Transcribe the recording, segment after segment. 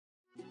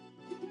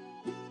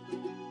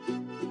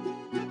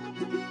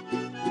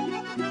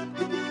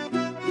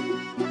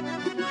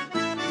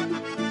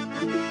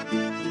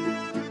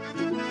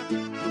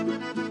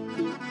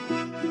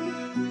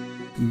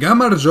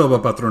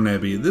Gamarjova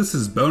Patronebi, this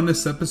is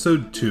bonus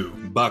episode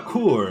 2.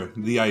 Bakur,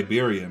 the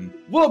Iberian.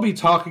 We'll be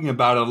talking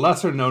about a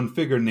lesser-known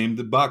figure named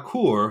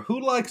Bakur, who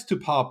likes to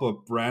pop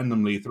up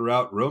randomly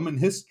throughout Roman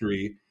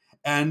history,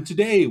 and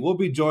today we'll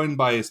be joined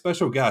by a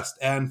special guest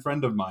and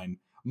friend of mine,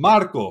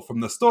 Marco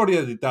from the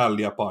Storia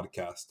d'Italia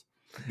podcast.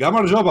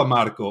 Gamarjova,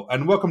 Marco,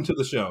 and welcome to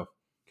the show.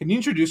 Can you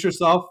introduce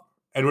yourself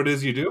and what it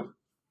is you do?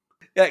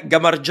 Yeah,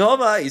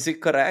 Gamarjova, is it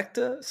correct?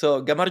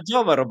 So,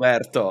 Gamarjova,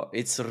 Roberto,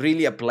 it's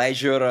really a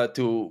pleasure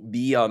to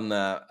be on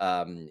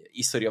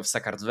History of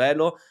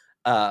Sakartvelo.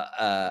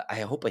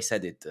 I hope I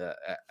said it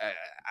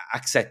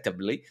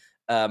acceptably.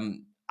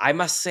 I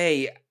must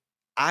say,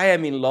 I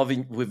am in love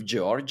with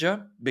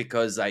Georgia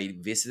because I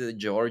visited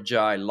Georgia.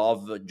 I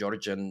love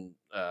Georgian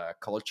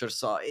culture,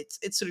 so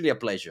it's really a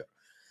pleasure.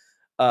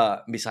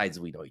 Besides,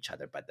 we know each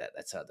other, but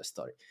that's another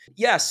story.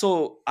 Yeah,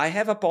 so I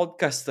have a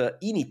podcast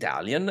in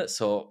Italian.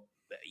 So,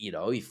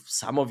 if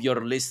some of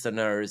your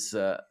listeners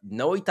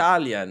know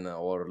Italian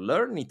or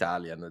learn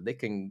Italian, they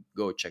can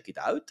go check it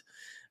out.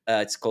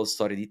 It's called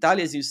Storia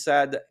d'Italia, as you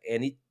said,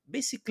 and it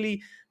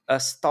basically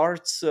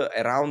starts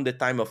around the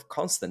time of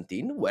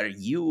Constantine, where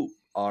you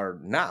are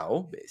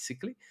now,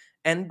 basically,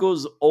 and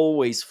goes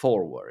always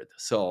forward.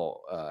 So,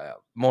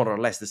 more or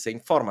less the same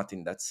format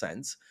in that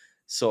sense.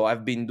 So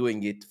I've been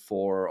doing it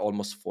for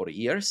almost 4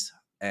 years,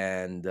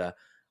 and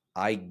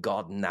I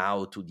got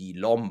now to the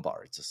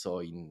Lombards, so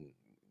in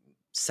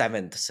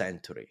 7th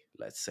century,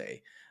 let's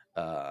say.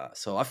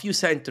 So a few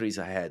centuries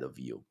ahead of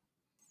you.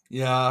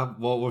 Yeah,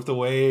 well, with the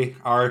way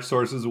our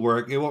sources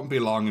work, it won't be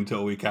long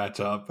until we catch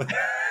up.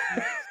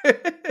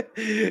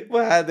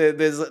 Well,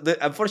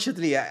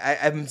 unfortunately,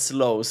 I'm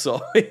slow,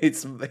 so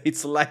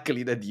it's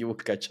likely that you will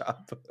catch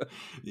up.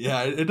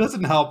 Yeah, it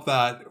doesn't help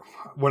that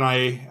when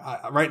I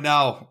right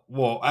now,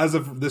 well, as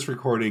of this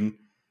recording,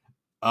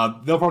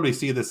 they'll probably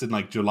see this in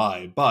like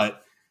July,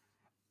 but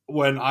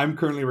when I'm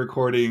currently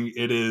recording,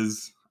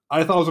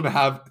 I thought I was going to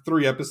have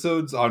 3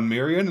 episodes on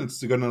Marion.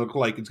 It's going to look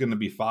like it's going to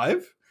be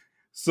 5.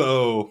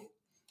 So,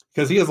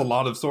 because he has a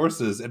lot of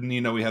sources, and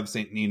we have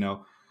Saint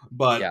Nino,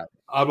 but yeah.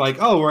 I'm like,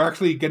 oh, we're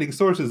actually getting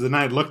sources, and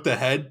I looked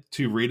ahead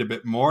to read a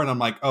bit more, and I'm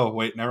like, oh,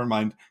 wait, never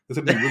mind. This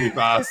is going to be really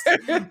fast.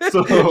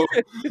 So,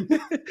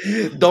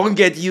 don't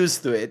get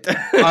used to it.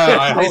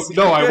 I hope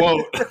no, I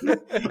won't.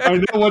 I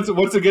know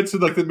once it gets to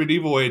like the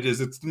medieval ages,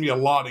 it's going to be a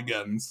lot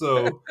again.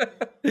 So,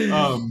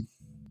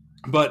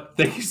 but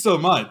thank you so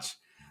much.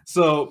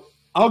 So,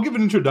 I'll give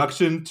an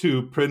introduction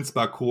to Prince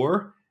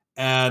Bakur.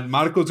 And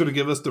Marco's going to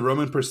give us the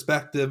Roman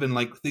perspective and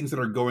like things that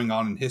are going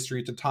on in history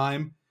at the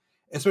time,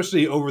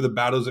 especially over the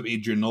battles of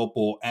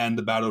Adrianople and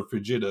the Battle of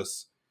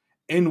Frigidus,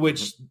 in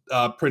which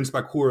Prince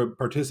Bakur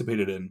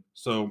participated in.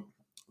 So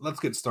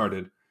let's get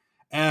started.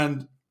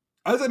 And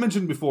as I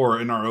mentioned before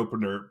in our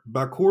opener,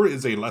 Bakur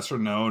is a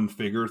lesser-known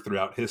figure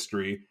throughout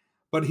history,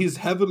 but he's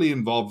heavily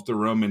involved with the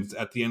Romans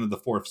at the end of the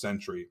 4th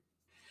century.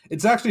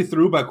 It's actually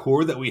through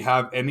Bakur that we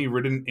have any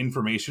written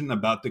information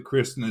about the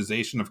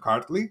Christianization of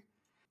Kartli.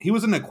 He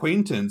was an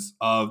acquaintance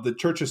of the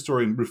church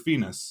historian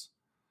Rufinus.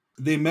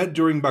 They met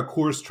during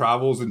Bakur's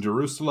travels in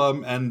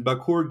Jerusalem, and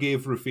Bakur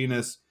gave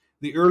Rufinus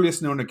the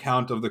earliest known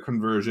account of the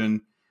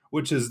conversion,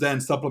 which is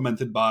then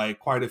supplemented by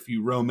quite a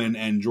few Roman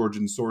and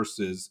Georgian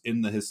sources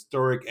in the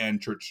historic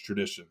and church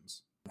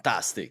traditions.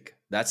 Fantastic.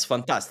 That's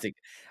fantastic.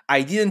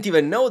 I didn't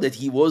even know that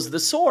he was the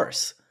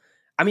source.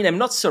 I mean, I'm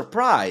not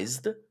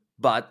surprised,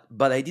 but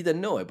I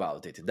didn't know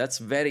about it. That's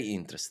very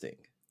interesting.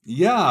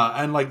 Yeah,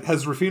 and like,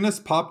 has Rufinus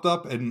popped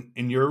up in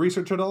your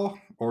research at all,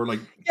 or like?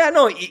 Yeah,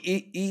 no,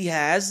 he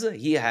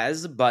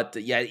has, but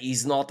yeah,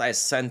 he's not as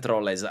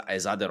central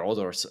as other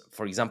authors.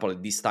 For example,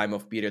 at this time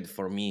of period,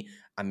 for me,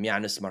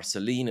 Ammianus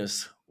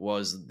Marcellinus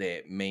was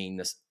the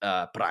main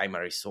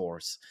primary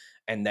source,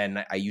 and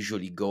then I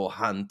usually go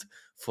hunt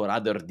for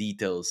other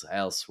details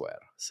elsewhere.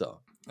 So,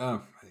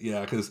 oh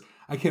yeah, because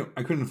I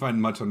couldn't find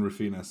much on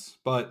Rufinus,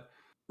 but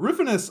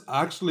Rufinus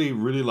actually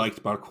really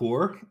liked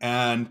Bakur,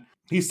 and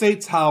he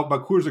states how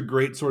Bakur is a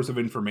great source of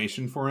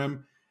information for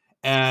him,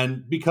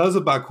 and because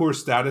of Bakur's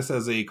status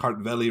as a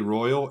Kartveli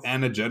royal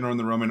and a general in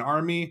the Roman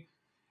army,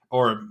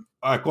 or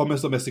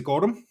comes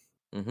domesticorum.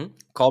 Mm-hmm.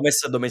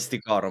 Comes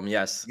domesticorum,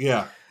 yes.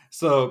 Yeah.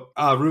 So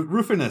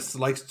Rufinus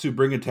likes to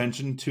bring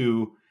attention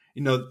to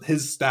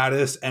his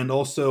status, and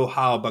also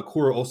how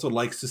Bakur also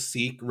likes to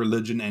seek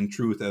religion and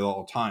truth at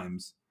all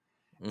times.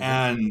 Mm-hmm.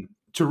 And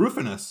to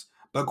Rufinus,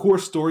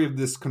 Bakur's story of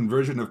this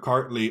conversion of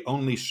Kartli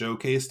only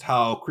showcased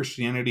how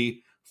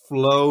Christianity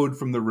flowed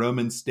from the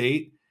Roman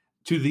state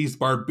to these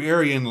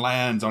barbarian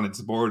lands on its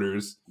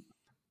borders.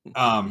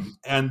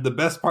 And the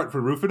best part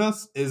for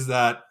Rufinus is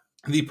that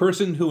the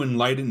person who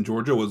enlightened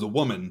Georgia was a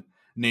woman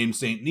named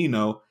Saint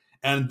Nino,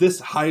 and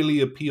this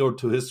highly appealed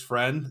to his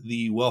friend,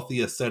 the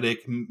wealthy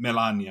ascetic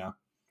Melania.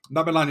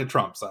 Not Melania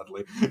Trump,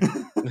 sadly.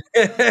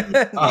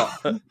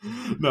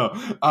 No.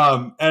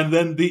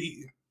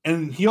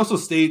 And he also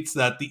states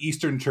that the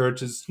Eastern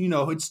Church is,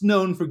 it's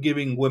known for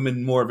giving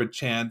women more of a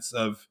chance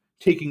of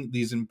taking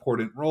these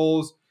important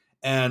roles,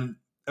 and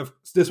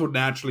this would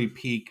naturally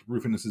pique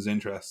Rufinus's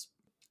interest.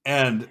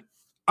 And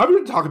I'm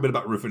going to talk a bit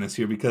about Rufinus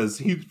here because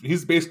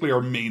he's basically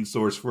our main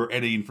source for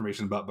any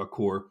information about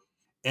Bakur.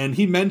 And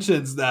he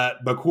mentions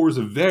that Bakur is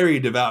a very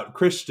devout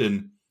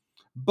Christian,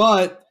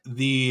 but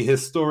the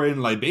historian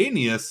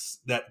Libanius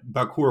that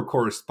Bakur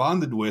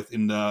corresponded with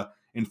in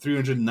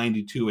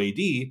 392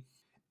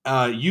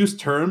 AD used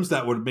terms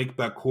that would make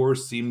Bakur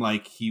seem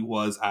like he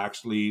was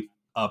actually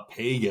a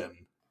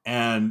pagan.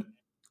 And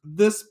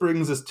this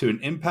brings us to an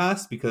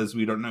impasse because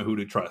we don't know who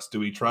to trust. Do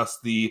we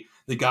trust the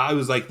guy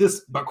who's like,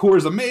 this Bakur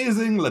is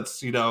amazing,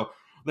 let's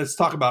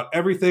talk about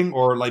everything,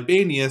 or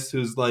Libanius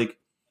who's like,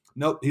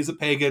 nope, he's a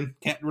pagan,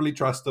 can't really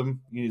trust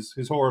him, he's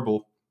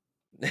horrible.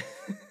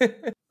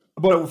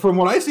 But from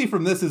what I see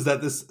from this is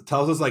that this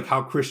tells us like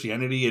how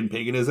Christianity and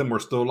paganism were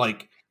still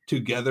like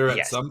together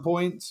at some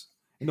point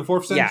in the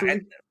 4th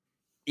century.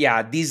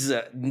 This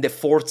in the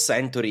 4th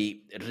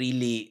century,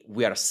 really,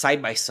 we are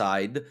side by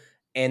side,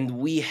 and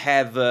we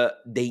have the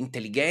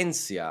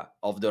intelligentsia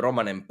of the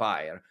Roman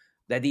Empire.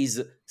 That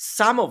is,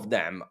 some of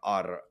them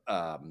are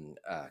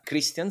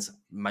Christians,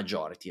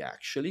 majority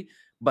actually,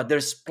 but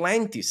there's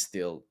plenty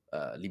still.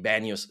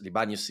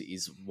 Libanius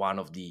is one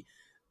of the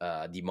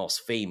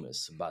most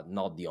famous, but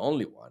not the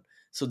only one.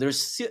 So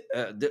there's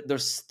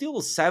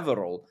still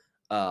several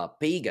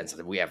pagans.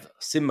 We have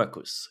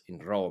Symmachus in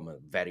Rome, a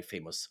very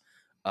famous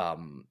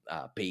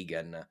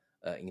pagan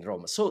in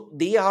Rome. So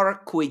they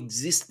are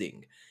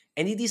coexisting,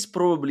 and it is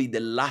probably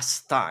the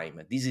last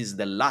time. This is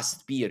the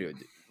last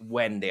period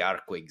when they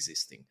are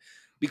coexisting,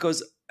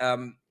 because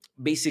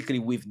basically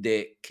with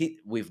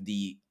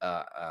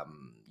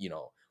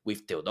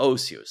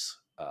Theodosius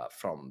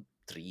from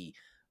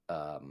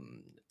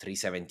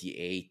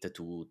 378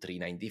 to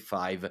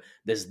 395,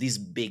 there's this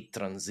big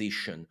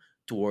transition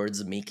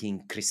towards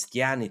making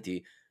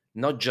Christianity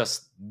not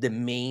just the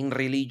main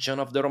religion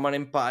of the Roman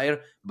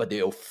Empire, but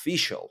the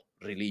official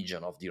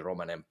religion of the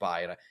Roman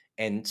Empire.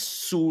 And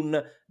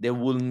soon there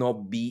will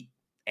not be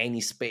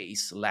any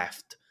space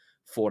left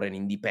for an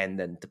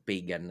independent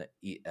pagan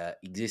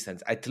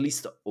existence, at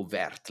least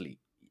overtly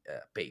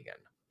pagan.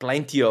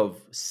 Plenty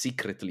of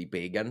secretly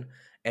pagan,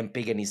 and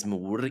paganism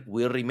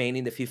will remain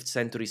in the 5th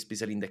century,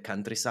 especially in the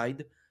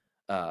countryside,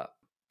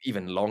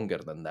 even longer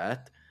than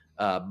that.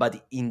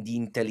 But in the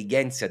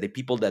intelligentsia, the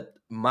people that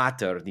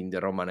mattered in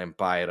the Roman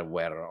Empire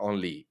were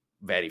only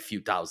very few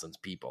thousand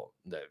people.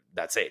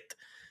 That's it.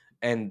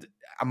 And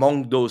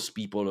among those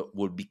people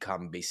will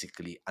become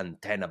basically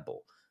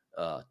untenable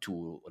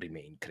to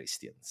remain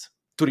Christians.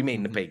 To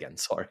remain pagan,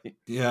 sorry.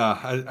 Yeah,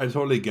 I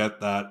totally get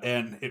that.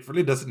 And it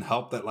really doesn't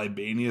help that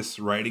Libanius'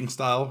 writing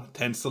style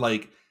tends to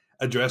like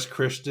address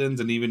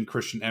Christians and even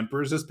Christian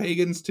emperors as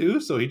pagans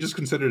too. So he just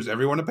considers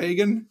everyone a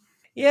pagan.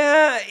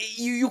 Yeah,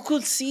 you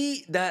could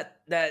see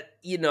that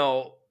he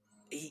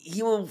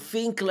will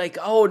think like,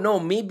 oh no,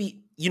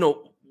 maybe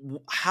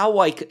how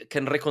I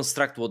can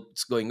reconstruct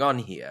what's going on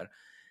here.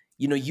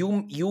 You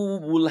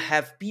will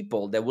have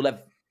people that will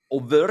have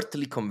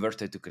overtly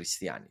converted to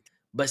Christianity,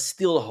 but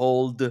still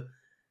hold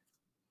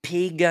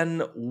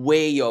pagan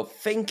way of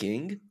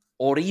thinking,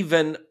 or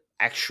even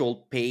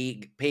actual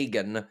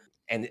pagan.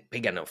 And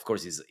pagan, of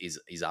course, is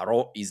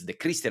the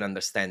Christian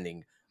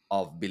understanding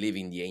of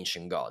believing the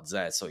ancient gods.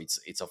 So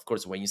it's of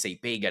course, when you say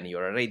pagan,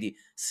 you're already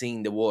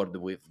seeing the world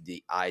with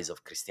the eyes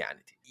of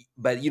Christianity.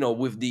 But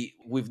with the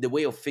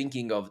way of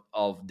thinking of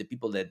the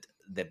people that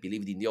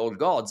believed in the old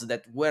gods,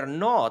 that were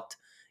not,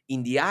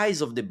 in the eyes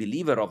of the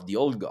believer of the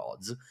old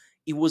gods,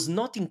 it was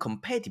not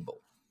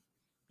incompatible.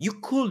 You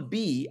could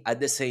be at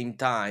the same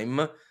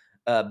time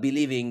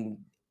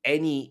believing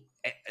any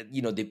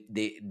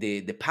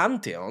the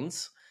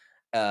pantheons,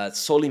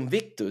 Sol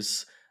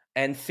Invictus,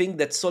 and think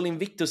that Sol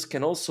Invictus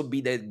can also be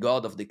the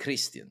god of the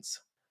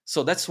Christians.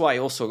 So that's why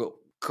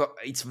also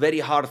it's very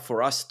hard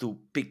for us to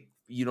pick,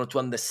 to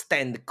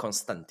understand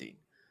Constantine,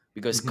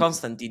 because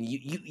Constantine,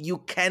 you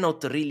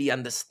cannot really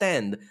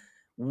understand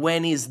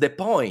when is the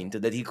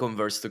point that he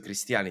converts to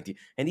Christianity.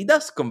 And he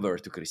does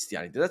convert to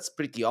Christianity. That's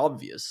pretty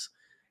obvious.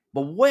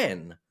 But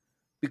when?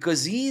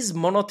 Because he's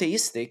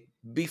monotheistic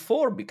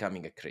before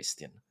becoming a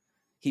Christian.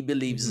 He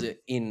believes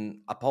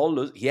in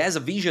Apollos. He has a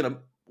vision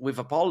with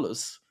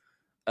Apollos,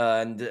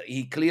 and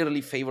he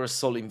clearly favors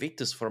Sol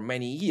Invictus for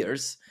many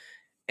years.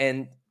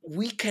 And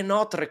we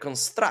cannot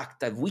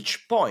reconstruct at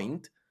which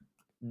point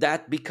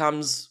that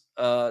becomes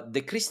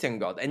the Christian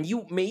God. And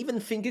you may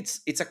even think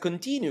it's a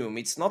continuum.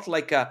 It's not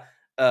like a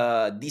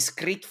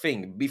discrete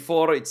thing.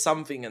 Before it's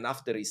something and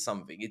after it's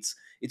something.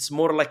 It's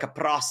more like a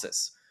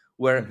process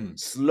where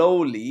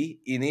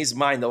slowly, in his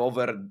mind,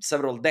 over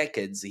several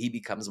decades, he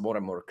becomes more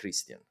and more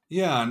Christian.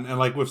 Yeah, and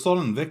like with Sol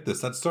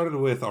Invictus, that started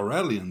with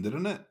Aurelian,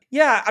 didn't it?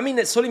 Yeah, I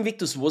mean, Sol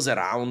Invictus was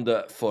around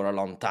for a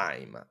long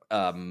time.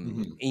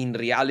 In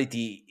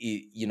reality,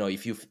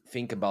 if you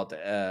think about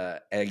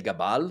El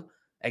Gabal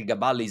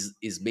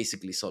is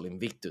basically Sol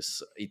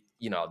Invictus.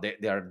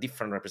 They are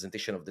different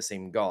representation of the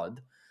same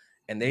god.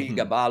 And El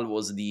Gabal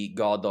was the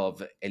god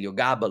of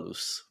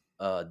Heliogabalus,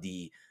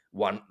 the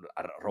one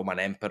Roman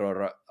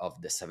emperor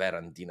of the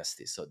Severan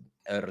dynasty, so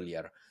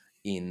earlier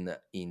in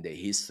the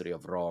history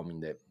of Rome, in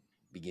the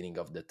beginning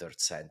of the 3rd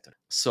century.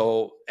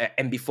 So,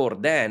 and before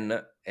then,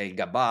 El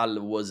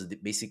Gabal was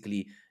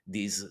basically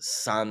this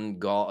sun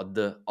god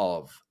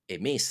of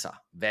Emesa,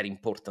 very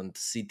important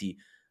city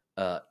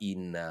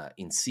in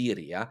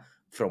Syria,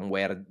 from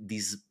where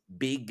this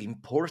big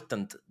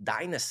important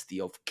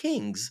dynasty of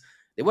kings,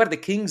 they were the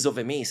kings of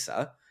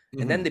Emesa,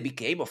 and then they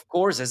became, of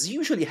course, as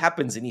usually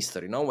happens in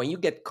history, when you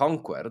get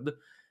conquered,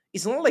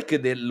 it's not like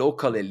the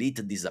local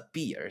elite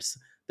disappears.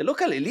 The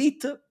local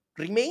elite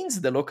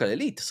remains the local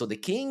elite. So the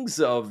kings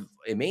of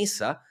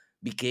Emesa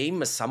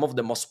became some of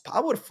the most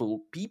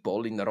powerful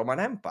people in the Roman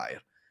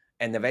Empire.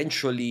 And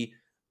eventually,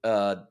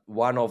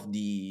 one of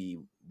the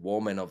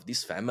women of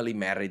this family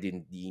married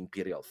in the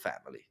imperial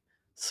family.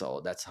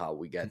 So that's how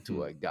we get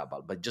to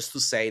Gabal. But just to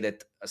say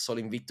that Sol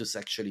Invictus,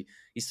 actually,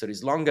 history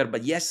is longer.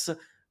 But yes,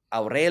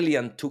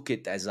 Aurelian took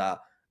it as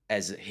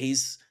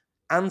his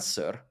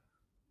answer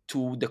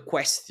to the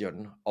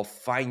question of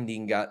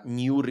finding a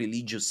new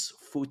religious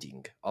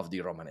footing of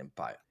the Roman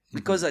Empire.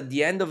 Because at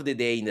the end of the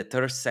day, in the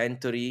 3rd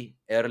century,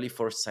 early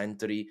 4th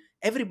century,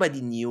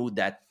 everybody knew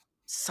that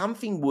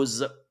something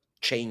was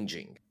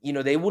changing.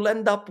 They will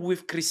end up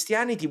with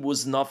Christianity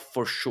was not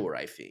for sure,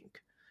 I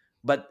think.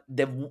 But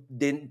the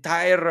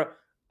entire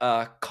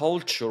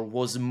culture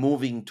was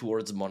moving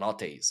towards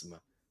monotheism.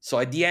 So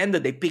at the end,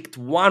 they picked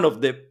one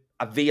of the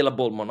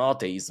available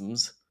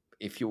monotheisms,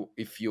 if you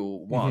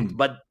want,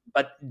 but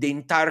the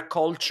entire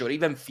culture,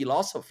 even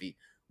philosophy,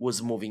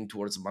 was moving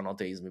towards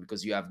monotheism,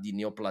 because you have the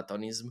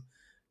Neoplatonism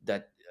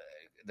that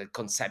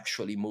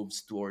conceptually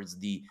moves towards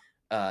the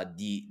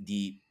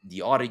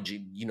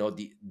origin.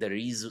 There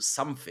is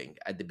something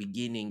at the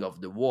beginning of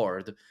the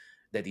world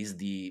that is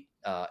the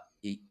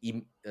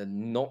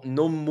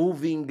no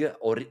moving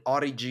or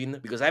origin,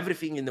 because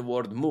everything in the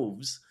world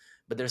moves,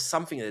 but there's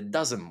something that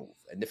doesn't move,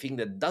 and the thing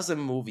that doesn't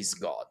move is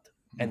God,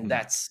 and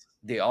that's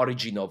the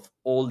origin of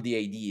all the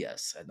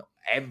ideas and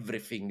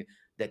everything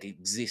that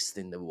exists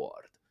in the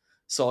world.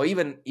 So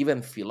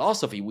even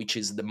philosophy, which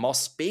is the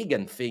most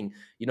pagan thing,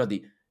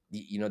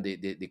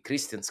 the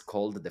Christians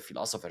called the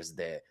philosophers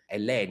the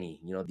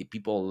Helleni, the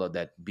people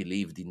that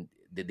believed in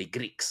the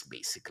Greeks,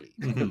 basically.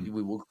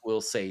 We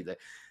will say that.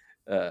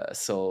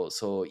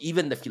 So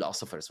even the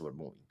philosophers were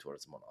moving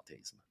towards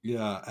monotheism.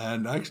 Yeah,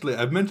 and actually,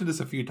 I've mentioned this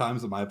a few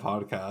times in my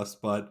podcast,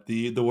 but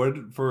the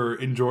word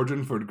in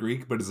Georgian for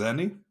Greek,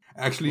 berzeni,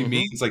 actually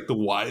means like the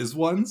wise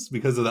ones,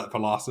 because of that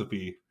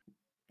philosophy.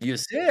 You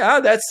see,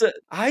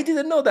 I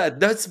didn't know that.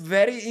 That's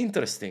very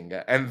interesting,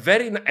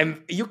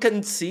 and you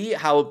can see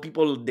how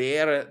people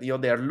there,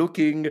 they're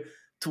looking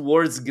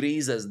towards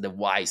Greece as the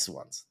wise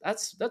ones.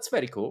 That's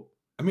very cool.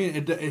 I mean,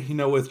 with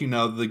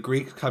the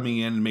Greeks coming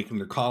in and making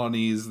their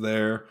colonies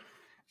there,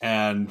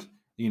 and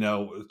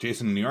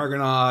Jason and the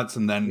Argonauts,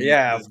 and then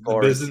of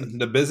course,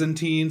 the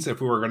Byzantines. If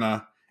we were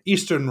gonna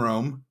Eastern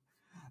Rome,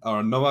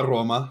 or Nova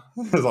Roma,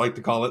 as I like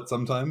to call it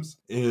sometimes,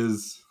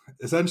 is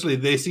essentially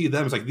they see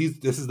them as like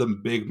this is the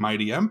big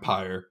mighty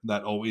empire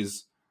that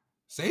always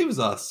saves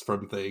us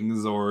from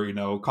things, or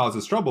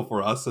causes trouble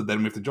for us, and then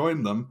we have to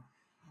join them.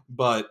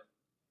 But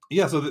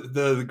yeah, so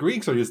the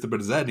Greeks are just the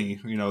berzeni,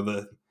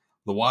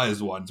 the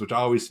wise ones, which I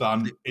always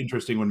found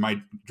interesting when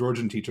my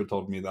Georgian teacher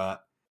told me that.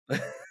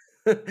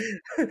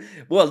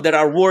 Well, there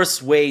are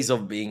worse ways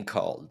of being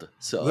called.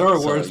 So there are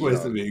worse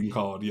ways of being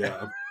called,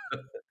 yeah.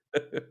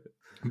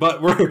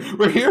 But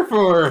we're here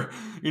for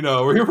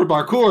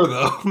Bakur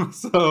though.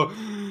 So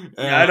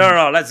I don't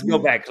know. Let's go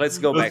back. Let's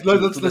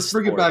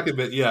bring it back a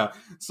bit. Yeah.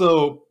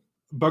 So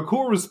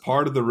Bakur was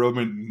part of the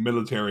Roman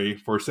military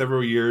for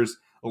several years,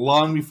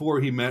 long before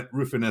he met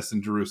Rufinus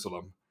in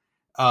Jerusalem.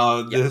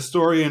 The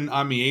historian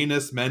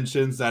Ammianus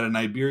mentions that an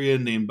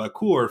Iberian named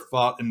Bakur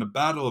fought in the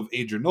Battle of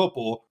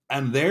Adrianople,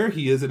 and there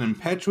he is an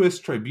impetuous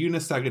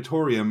tribunus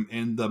sagitorium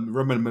in the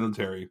Roman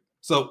military.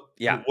 So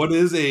what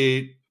is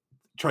a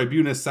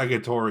tribunus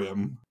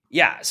sagitorium?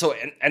 Yeah, so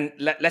and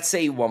let's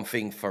say one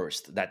thing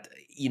first, that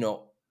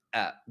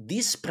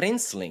these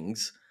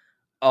princelings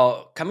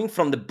coming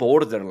from the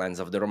borderlands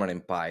of the Roman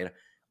Empire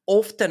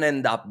often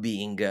end up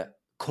being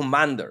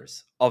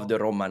commanders of the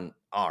Roman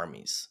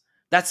armies.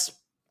 That's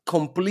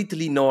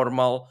completely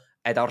normal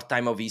at our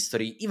time of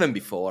history, even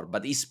before,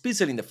 but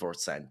especially in the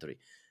 4th century.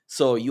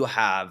 So you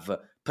have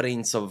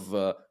Prince of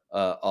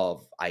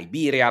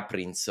Iberia,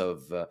 Prince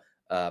of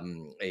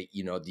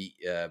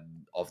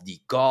of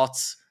the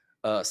Goths,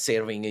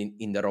 serving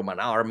in the Roman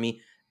army,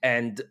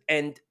 and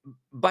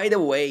by the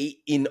way,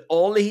 in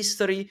all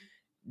history,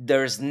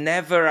 there's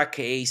never a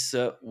case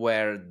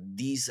where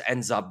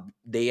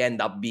they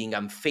end up being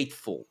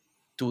unfaithful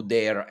to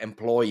their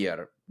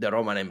employer, the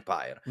Roman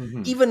Empire,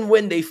 even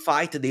when they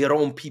fight their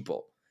own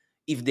people.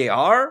 If they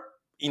are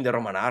in the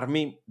Roman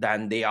army,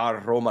 then they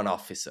are Roman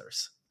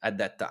officers at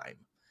that time.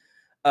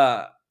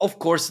 Of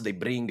course, they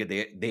bring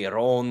their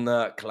own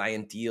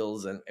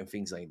clienteles and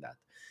things like that.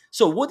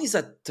 So what is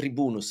a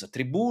tribunus? A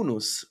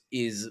tribunus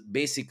is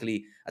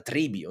basically a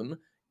tribune,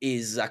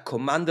 is a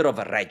commander of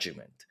a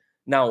regiment.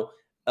 Now,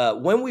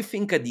 When we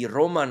think of the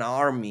Roman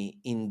army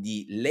in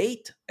the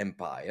late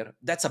empire,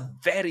 that's a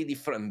very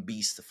different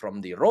beast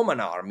from the Roman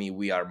army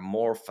we are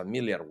more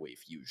familiar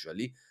with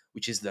usually,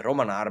 which is the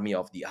Roman army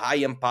of the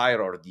High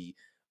Empire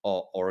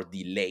or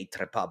the late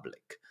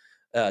Republic.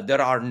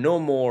 There are no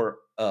more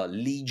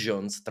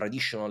legions,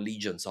 traditional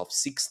legions of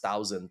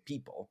 6,000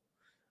 people.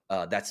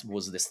 That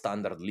was the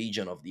standard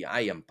legion of the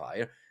High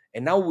Empire.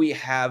 And now we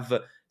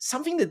have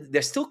something that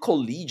they're still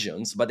called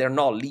legions, but they're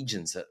not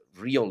legions,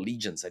 real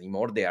legions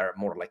anymore. They are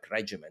more like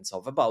regiments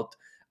of about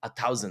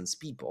 1,000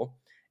 people.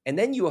 And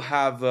then you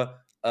have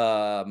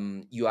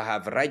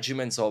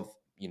regiments of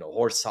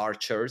horse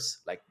archers,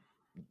 like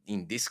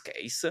in this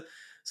case.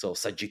 So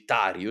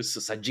Sagittarius,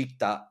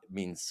 Sagitta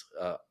means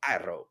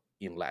arrow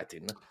in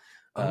Latin.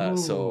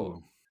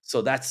 So Oh.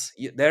 so that's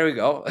there we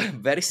go.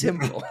 Very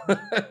simple.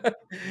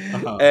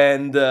 Uh-huh.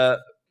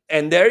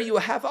 and there you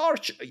have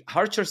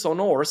archers on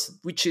horse,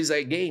 which is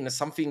again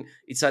something.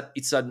 It's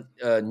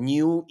a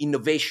new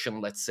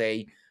innovation, let's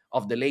say,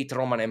 of the late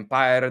Roman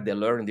Empire. They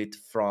learned it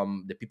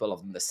from the people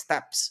of the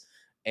steppes,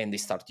 and they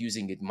start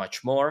using it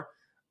much more.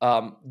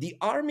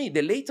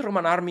 The late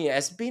Roman army,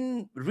 has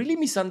been really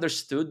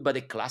misunderstood by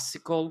the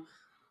classical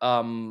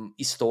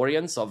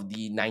historians of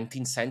the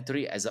 19th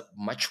century as a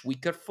much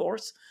weaker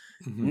force.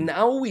 Mhm.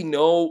 Now we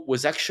know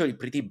was actually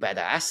pretty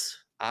badass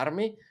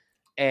army,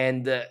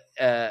 and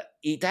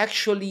it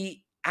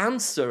actually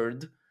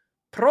answered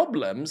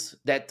problems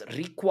that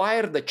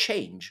required a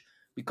change,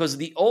 because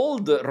the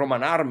old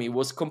Roman army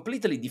was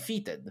completely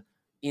defeated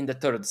in the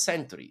 3rd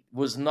century,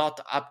 was not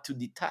up to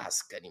the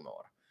task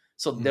anymore.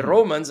 So the Mhm.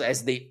 Romans,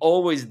 as they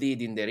always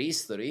did in their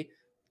history,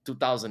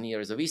 2,000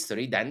 years of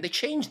history, then they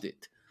changed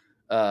it.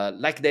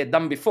 Like they had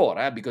done before,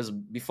 because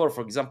before,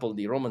 for example,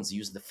 the Romans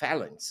used the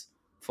phalanx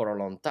for a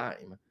long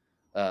time.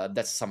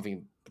 That's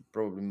something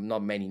probably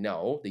not many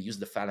know. They used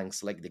the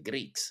phalanx like the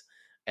Greeks,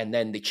 and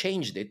then they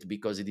changed it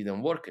because it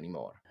didn't work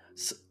anymore.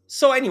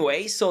 So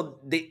anyway, so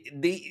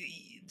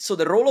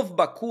the role of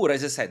Bakur,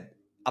 as I said,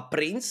 a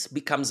prince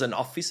becomes an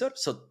officer.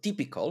 So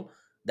typical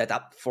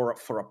that for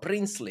a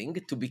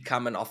princeling to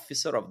become an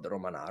officer of the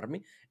Roman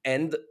army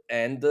and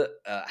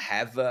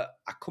have a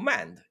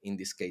command. In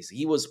this case,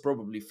 he was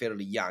probably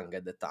fairly young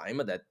at the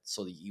time,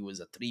 so he was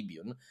a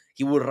tribune.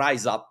 He will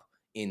rise up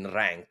in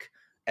rank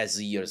as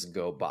years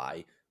go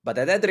by. But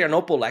at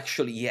Adrianople,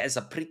 actually, he has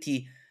a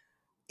pretty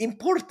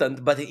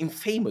important but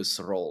infamous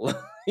role,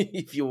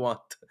 if you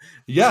want.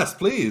 Yes,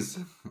 please.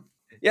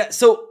 Yeah,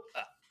 so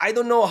I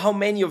don't know how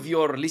many of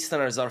your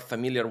listeners are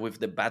familiar with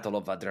the Battle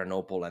of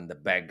Adrianople and the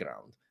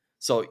background.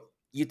 So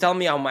you tell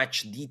me how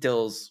much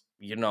details,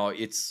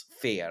 it's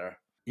fair.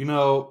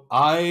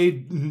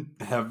 I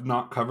have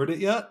not covered it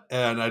yet,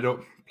 and I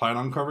don't plan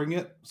on covering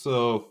it.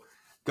 So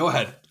go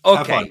ahead.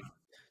 Have fun. Okay,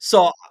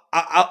 so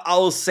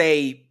I'll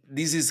say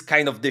this is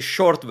kind of the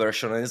short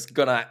version, and it's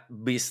gonna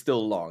be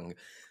still long.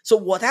 So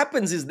what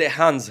happens is the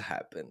Huns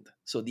happened.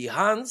 So the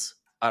Huns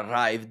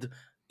arrived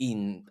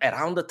in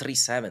around the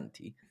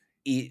 370.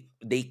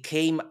 They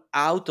came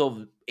out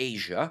of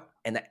Asia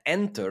and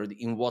entered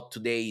in what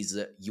today is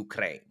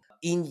Ukraine.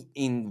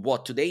 In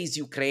what today is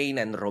Ukraine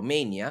and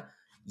Romania,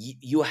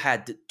 you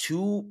had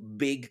two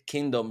big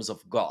kingdoms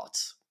of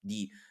gods.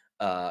 The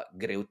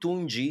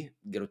Greutongai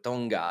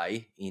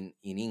in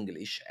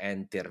English,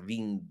 and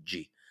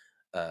Tervingi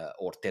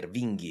or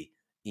Tervinghi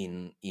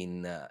in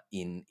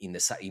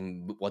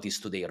what is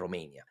today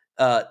Romania.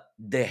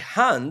 The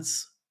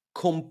Huns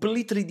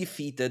completely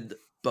defeated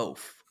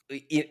both.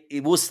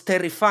 It was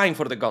terrifying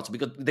for the gods,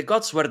 because the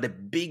gods were the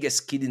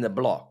biggest kid in the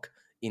block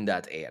in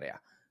that area.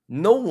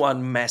 No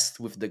one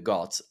messed with the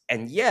gods,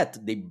 and yet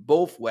they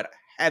both were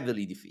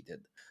heavily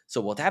defeated.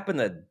 So what happened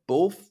that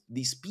both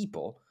these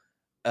people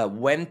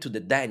went to the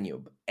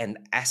Danube and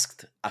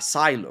asked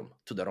asylum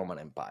to the Roman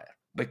Empire,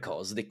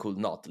 because they could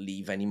not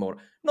leave anymore.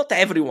 Not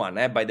everyone,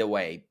 by the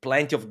way.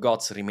 Plenty of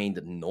Goths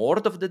remained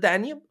north of the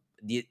Danube,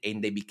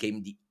 and they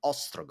became the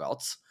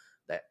Ostrogoths,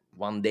 that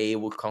one day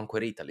would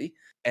conquer Italy.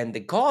 And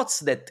the Goths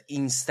that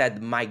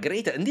instead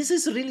migrated, and this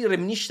is really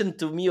reminiscent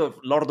to me of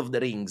Lord of the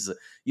Rings,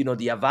 the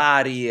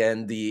Avari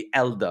and the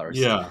Eldars.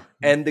 Yeah.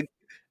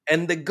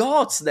 And the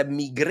Goths that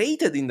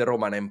migrated in the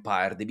Roman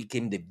Empire, they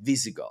became the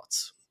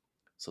Visigoths,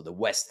 so the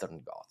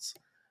Western Goths.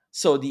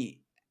 So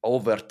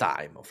over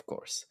time, of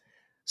course.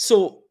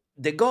 So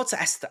the Goths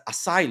asked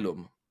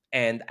asylum,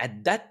 and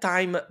at that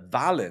time,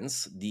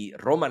 Valens, the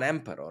Roman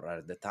emperor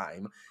at the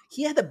time,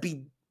 he had a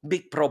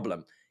big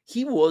problem.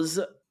 He was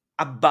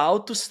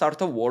about to start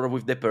a war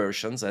with the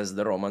Persians, as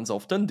the Romans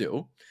often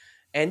do,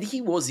 and he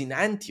was in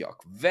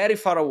Antioch, very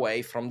far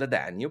away from the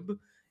Danube,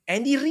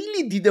 and he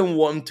really didn't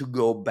want to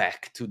go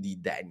back to the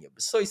Danube.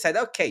 So he said,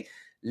 okay,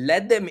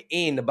 let them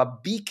in,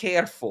 but be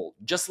careful.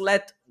 Just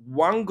let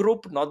one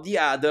group, not the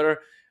other,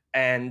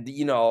 and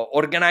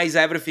organize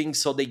everything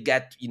so they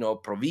get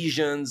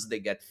provisions, they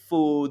get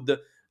food.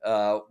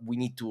 We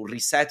need to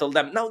resettle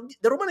them. Now,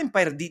 the Roman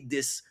Empire did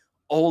this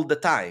all the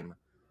time,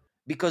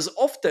 because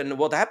often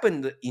what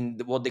happened in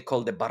what they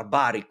call the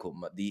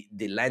Barbaricum,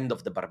 the land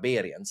of the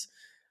barbarians,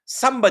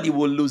 somebody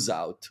will lose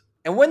out.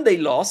 And when they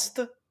lost,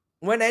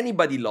 when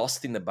anybody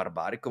lost in the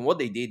Barbaricum, what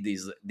they did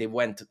is they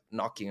went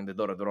knocking on the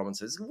door of the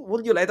Romans and says,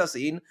 "Will you let us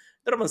in?"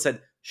 The Romans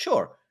said,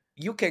 "Sure,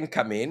 you can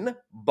come in,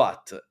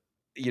 but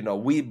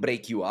we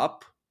break you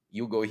up.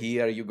 You go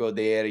here, you go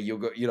there, you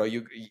go,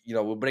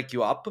 we'll break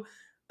you up.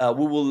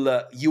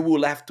 You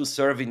will have to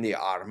serve in the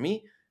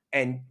army,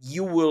 and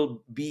you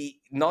will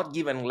be not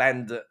given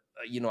land,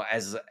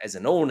 as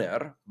an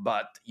owner,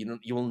 but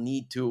you will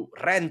need to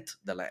rent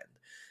the land."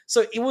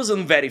 So it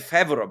wasn't very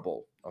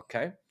favorable.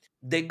 Okay,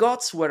 the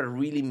Goths were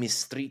really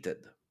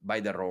mistreated by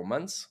the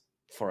Romans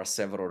for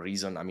several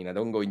reasons. I mean, I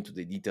don't go into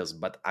the details,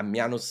 but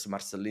Ammianus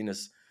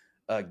Marcellinus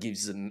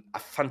gives a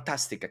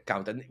fantastic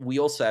account. And we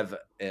also have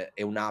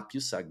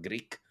Eunapius, a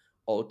Greek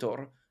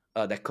author,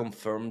 that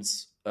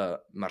confirms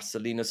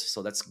Marcellinus.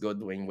 So that's good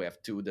when we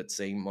have two that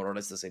say more or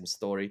less the same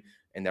story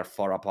and they're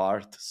far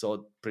apart. So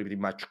it pretty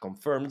much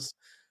confirms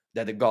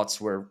that the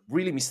Goths were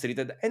really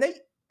mistreated. And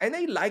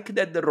I like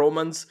that the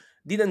Romans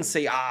didn't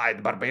say,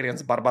 the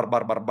barbarians,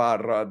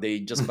 they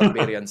just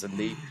barbarians,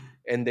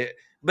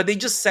 but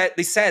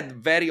they said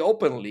very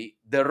openly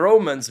the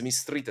Romans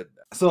mistreated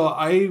them. So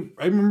I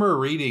remember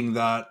reading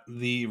that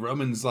the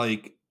Romans,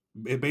 like,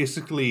 it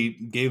basically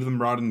gave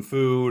them rotten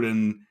food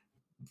and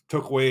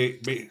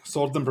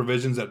sold them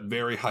provisions at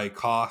very high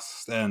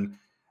cost, and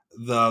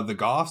the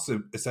Goths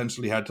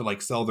essentially had to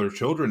like sell their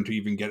children to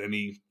even get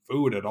any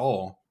food at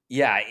all.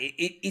 Yeah,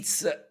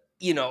 it's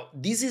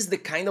this is the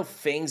kind of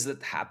things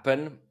that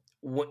happen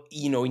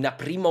in a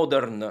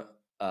pre-modern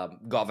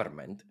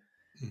government.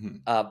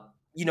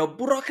 Mm-hmm.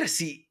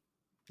 Bureaucracy,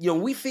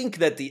 we think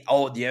that the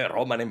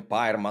Roman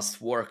Empire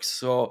must work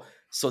so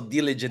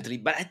diligently,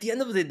 but at the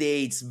end of the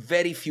day, it's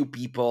very few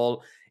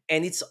people,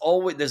 and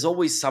there's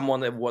always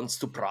someone that wants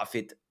to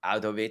profit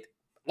out of it.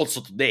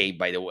 Also today,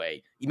 by the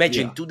way,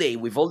 imagine today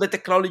with all the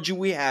technology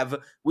we have,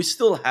 we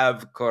still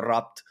have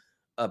corrupt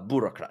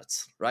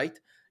bureaucrats, right?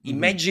 Mm-hmm.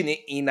 Imagine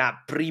in a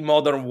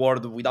pre-modern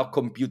world without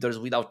computers,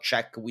 without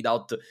check,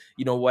 without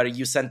where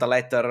you send a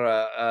letter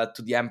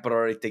to the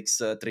emperor, it takes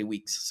 3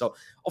 weeks. So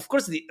of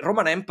course the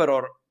Roman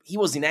emperor, he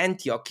was in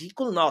Antioch, he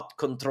could not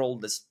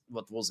control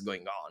what was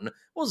going on.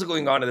 What was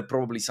going on?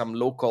 Probably some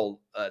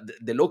local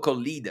the local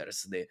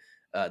leaders,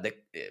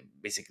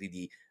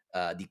 basically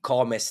the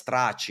Come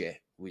Strace,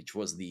 which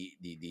was the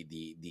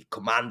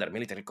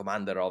military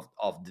commander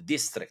of the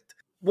district,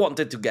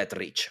 wanted to get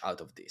rich out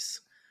of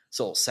this.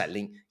 So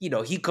selling,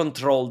 he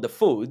controlled the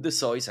food.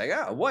 So he's like,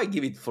 why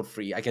give it for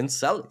free? I can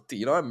sell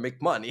it, and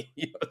make money.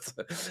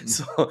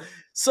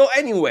 So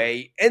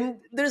anyway,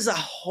 and there's a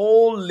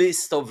whole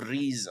list of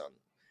reasons.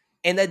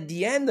 And at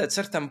the end, at a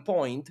certain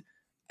point,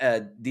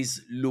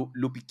 this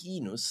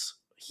Lupicinus,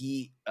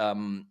 he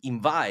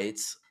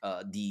invites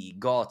the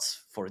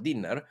Goths for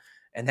dinner,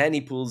 and then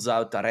he pulls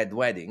out a red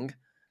wedding,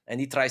 and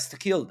he tries to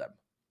kill them.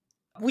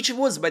 Which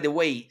was, by the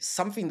way,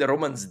 something the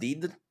Romans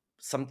did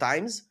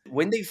sometimes.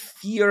 When they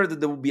feared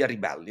there would be a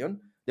rebellion,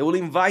 they will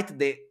invite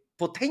the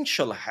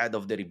potential head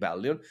of the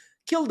rebellion,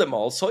 kill them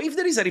all. So if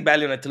there is a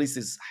rebellion, at least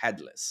it's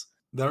headless.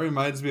 That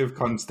reminds me of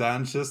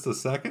Constantius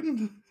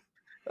II.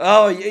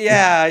 Oh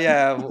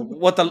yeah.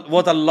 What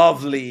a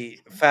lovely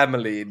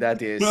family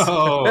that is.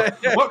 Oh,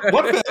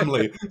 what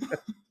family?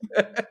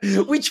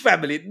 Which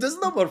family? There's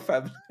no more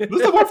family.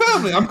 There's no more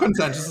family. I'm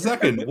Constantius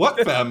II. What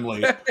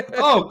family?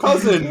 Oh,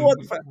 cousin. What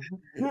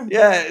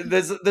yeah,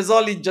 there's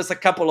only just a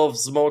couple of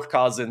small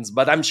cousins,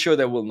 but I'm sure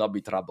there will not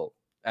be trouble.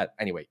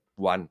 Anyway,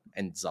 one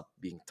ends up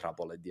being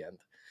trouble at the end.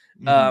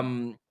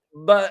 Mm-hmm.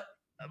 But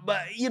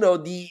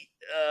the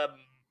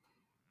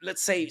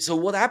let's say, so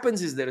what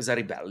happens is there is a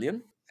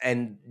rebellion,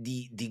 and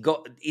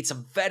it's a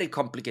very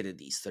complicated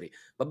history.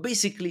 But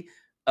basically,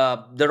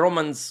 the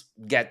Romans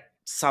get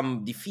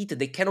some defeat.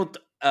 They cannot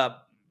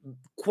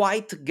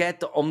quite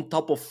get on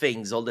top of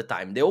things all the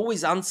time. They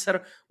always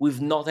answer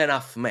with not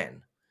enough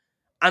men,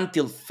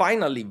 until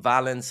finally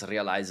Valens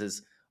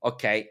realizes,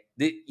 okay,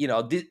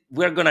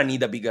 we're gonna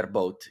need a bigger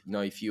boat.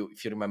 If you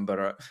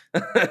remember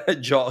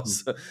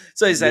Jaws.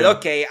 So he said,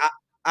 okay,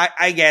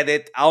 I get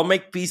it. I'll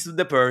make peace with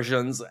the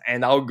Persians,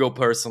 and I'll go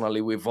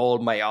personally with all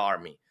my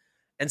army.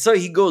 And so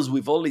he goes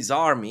with all his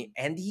army,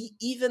 and he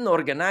even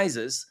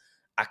organizes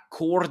a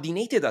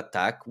coordinated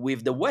attack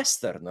with the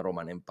Western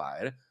Roman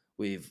Empire,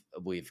 with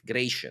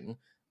Gratian,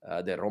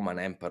 the Roman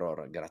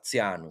Emperor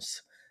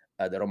Gratianus,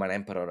 the Roman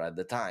Emperor at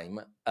the time,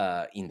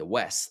 in the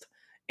West.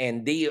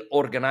 And they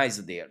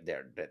organize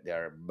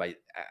their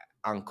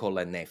uncle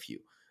and nephew.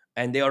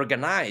 And they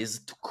organize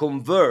to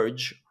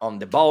converge on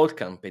the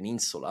Balkan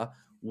Peninsula,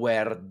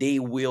 where they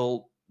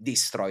will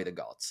destroy the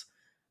Goths.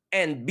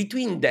 And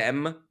between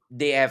them,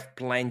 they have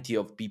plenty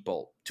of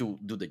people to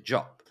do the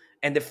job.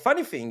 And the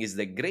funny thing is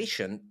that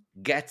Gratian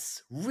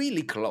gets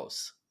really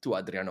close to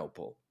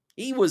Adrianople.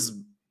 He was,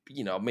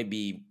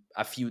 maybe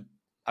a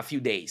few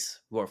days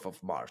worth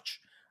of march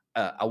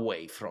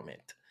away from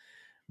it.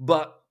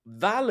 But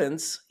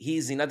Valens,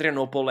 he's in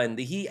Adrianople, and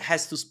he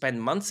has to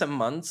spend months and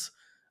months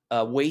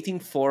waiting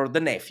for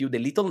the nephew, the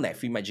little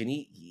nephew. Imagine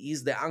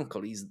he's the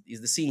uncle, he's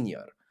the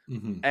senior.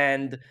 Mm-hmm.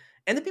 And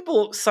And the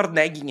people start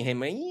nagging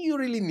him. You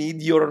really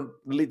need your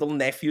little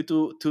nephew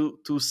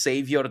to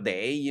save your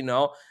day, you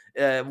know?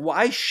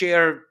 Why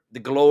share the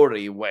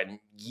glory when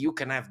you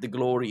can have the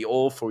glory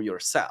all for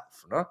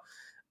yourself, no?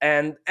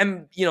 And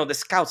you know, the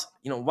scouts,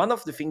 you know, one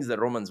of the things the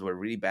Romans were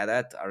really bad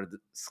at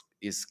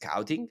is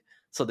scouting.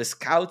 So the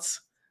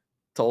scouts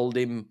told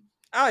him,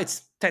 "Oh,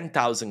 it's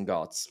 10,000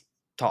 gods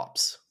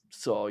tops.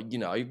 So you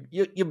know,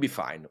 you'll be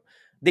fine."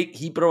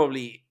 He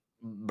probably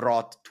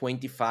brought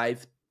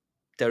 25,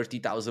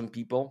 30,000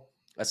 people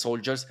as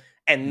soldiers,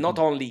 and not Mhm.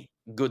 only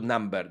good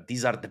number.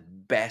 These are the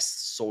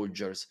best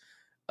soldiers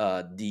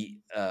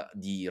the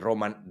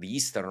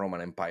Eastern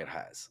Roman Empire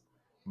has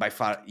by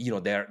far. You know,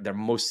 they're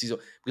most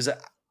seasoned, because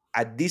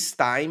at this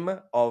time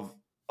of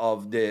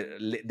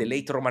the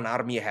late Roman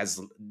army has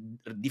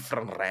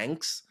different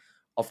ranks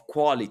of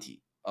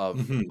quality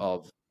Mhm.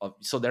 of,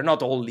 so they're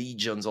not all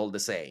legions all the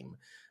same.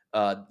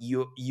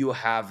 You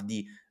have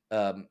the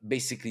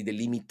basically the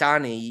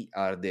limitanei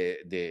are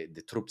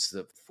the troops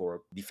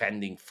for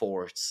defending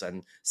forts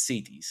and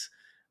cities.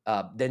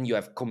 Then you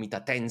have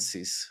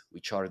comitatenses,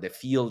 which are the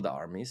field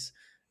armies,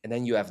 and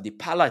then you have the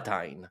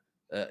palatine,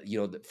 you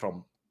know,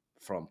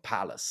 from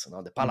Pallas, you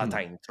know, the Mhm.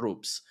 palatine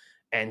troops.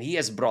 And he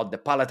has brought the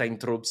palatine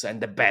troops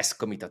and the best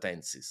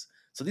comitatenses.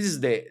 So this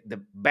is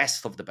the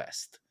best of the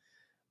best.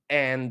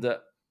 And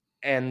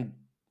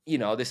you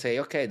know, they say,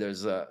 okay,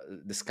 there's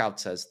the scout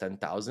says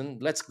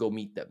 10,000, let's go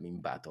meet them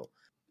in battle.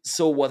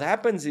 So what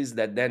happens is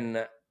that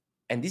then,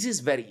 and this is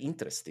very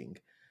interesting,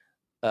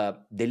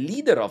 the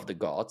leader of the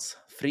gods,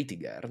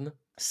 Fritigern,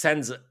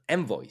 sends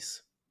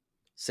envoys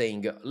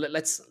saying,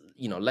 let's,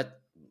 you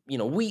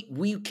know,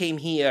 we came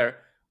here,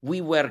 we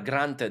were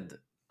granted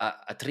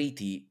a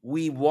treaty,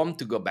 we want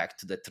to go back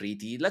to the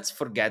treaty, let's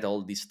forget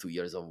all these 2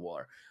 years of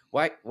war.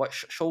 Why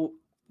show,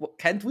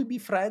 can't we be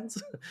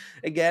friends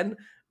again?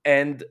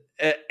 And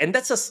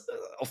that's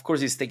of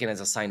course is taken as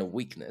a sign of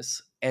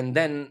weakness. And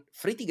then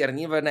Fritigern,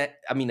 even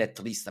I mean, at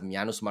least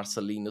Ammianus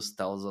Marcellinus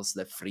tells us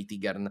that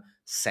Fritigern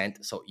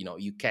sent, so you know,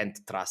 you can't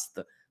trust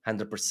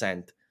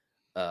 100%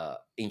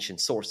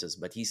 ancient sources,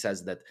 but he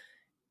says that,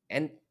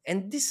 and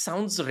this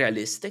sounds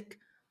realistic,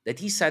 that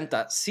he sent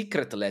a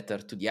secret letter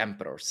to the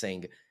emperor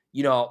saying,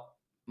 you know,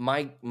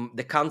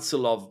 the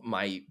council of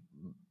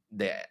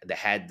the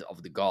head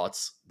of the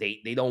gods,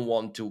 they don't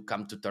want to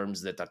come to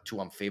terms that are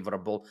too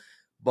unfavorable,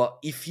 but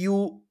if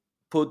you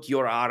put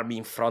your army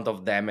in front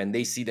of them and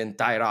they see the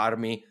entire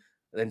army,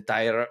 the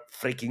entire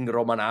freaking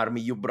Roman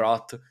army you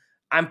brought,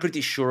 I'm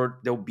pretty sure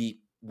they'll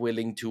be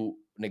willing to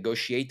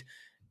negotiate,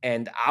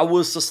 and I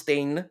will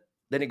sustain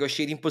the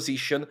negotiating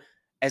position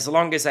as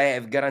long as I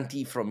have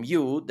guarantee from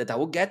you that I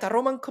will get a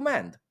Roman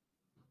command.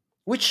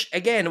 Which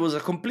again was a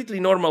completely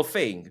normal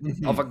thing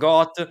of a Mhm.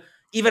 god,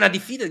 even a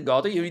defeated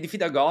god. You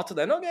defeat a god,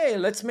 then okay,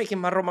 let's make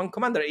him a Roman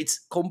commander. It's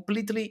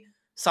completely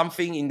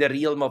something in the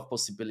realm of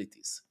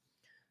possibilities.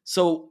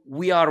 So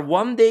we are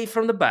one day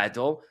from the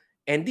battle,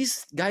 and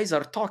these guys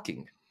are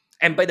talking.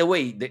 And by the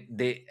way,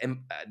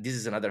 this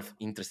is another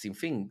interesting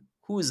thing.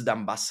 Who is the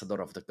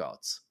ambassador of the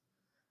gods?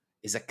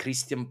 Is a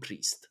Christian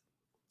priest,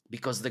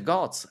 because the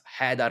gods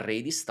had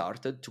already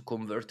started to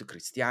convert to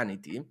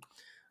Christianity.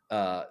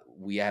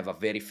 We have a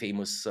very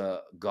famous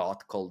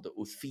god called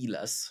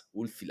Ulfilas.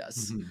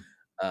 Mhm.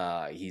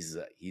 He's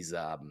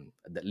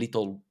the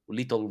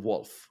little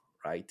wolf,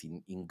 right,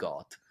 in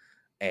God,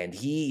 and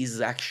he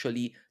is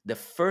actually the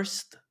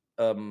first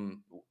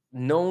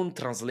known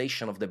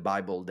translation of the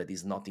Bible that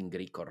is not in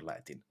Greek or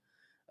Latin.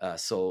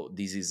 So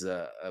this is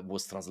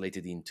was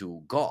translated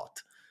into God,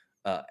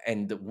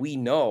 and we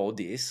know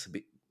this.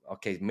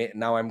 Okay,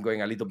 now I'm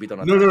going a little bit on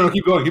a No, no, no. tangent.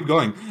 Keep going. Keep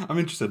going. I'm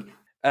interested.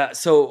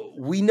 So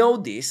we know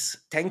this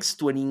thanks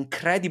to an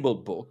incredible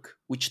book,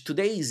 which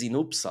today is in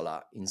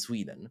Uppsala in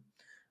Sweden.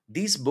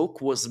 This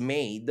book was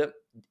made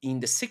in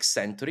the 6th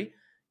century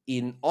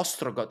in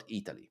Ostrogoth,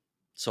 Italy.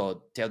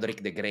 So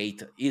Theodoric the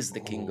Great is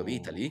the king of Oh.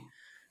 Italy,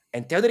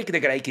 and Theodoric the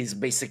Great is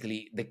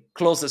basically the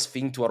closest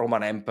thing to a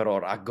Roman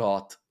emperor a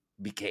Goth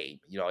became.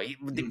 You know,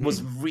 it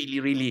was Mhm. really,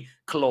 really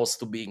close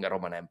to being a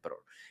Roman emperor.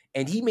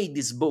 And he made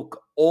this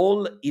book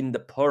all in the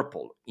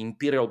purple,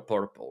 imperial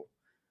purple,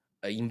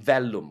 in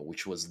vellum,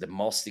 which was the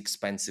most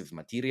expensive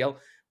material,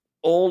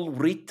 all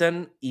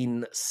written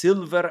in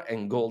silver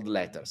and gold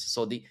letters.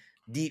 So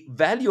the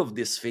value of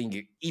this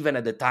thing, even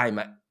at the time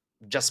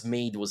just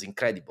made, was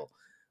incredible.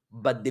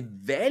 But the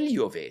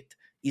value of it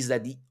is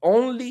that the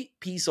only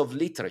piece of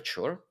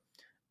literature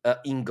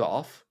in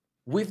Goth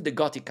with the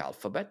Gothic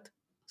alphabet.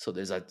 So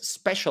there's a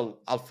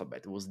special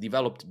alphabet that was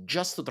developed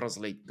just to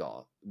translate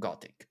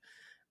Gothic,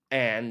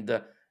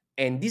 and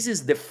and this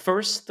is the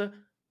first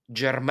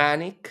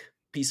Germanic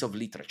piece of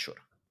literature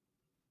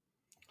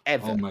Oh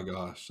ever. my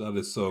gosh, that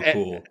is so A-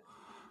 cool.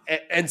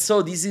 and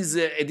so this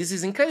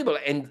is incredible.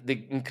 And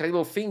the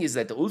incredible thing is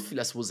that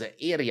Ulfilas was an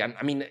Arian.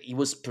 I mean, he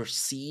was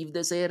perceived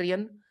as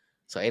Arian.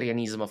 So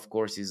Arianism, of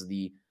course, is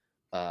the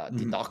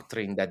Mhm.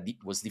 doctrine that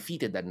was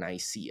defeated at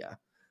Nicaea.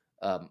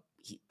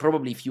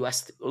 Probably, if you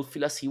asked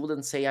Ulfilas, he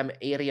wouldn't say I'm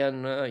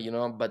Arian, you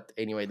know. But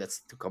anyway, that's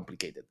too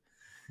complicated.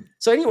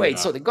 So anyway, Yeah.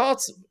 so the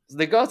gods,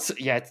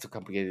 yeah, it's too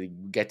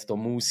complicated. Get to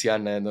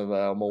Musian and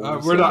We're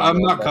Molusian not. and I'm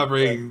all not that.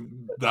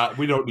 covering that.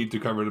 We don't need to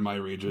cover it in my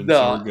region, so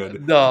we're No,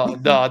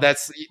 good. no,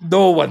 that's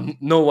no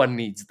one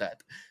needs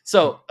that.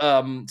 So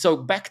so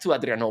back to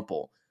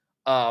Adrianople.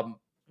 Um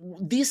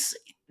this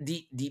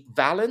the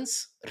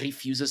Valens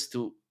refuses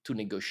to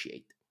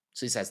negotiate.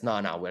 So he says,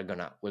 no, we're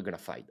gonna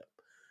fight them.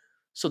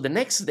 So the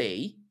next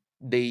day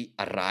they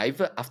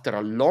arrive after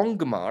a long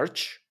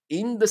march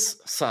in the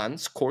sun,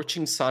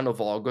 scorching sun of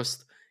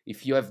August.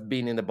 If you have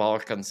been in the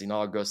Balkans in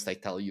August, I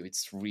tell you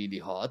it's really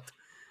hot.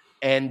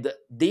 And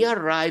they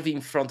arrive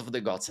in front of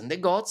the gods, and the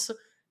gods,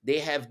 they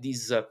have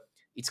this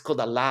it's called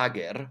a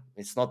lager.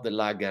 It's not the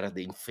lager,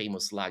 the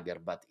infamous lager,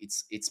 but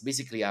it's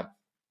basically a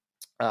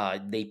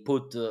they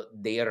put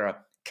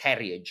their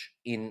carriage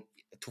in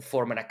to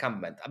form an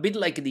encampment, a bit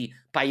like the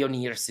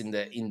pioneers in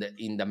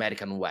the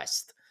American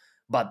West,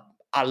 but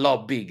a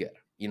lot bigger.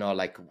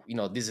 Like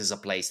this is a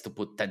place to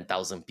put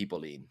 10,000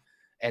 people in,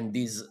 and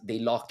they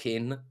lock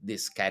in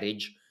this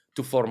carriage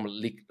to form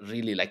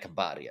really like a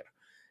barrier,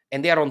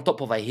 and they are on top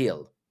of a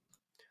hill,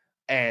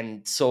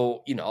 and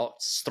so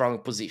strong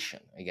position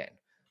again.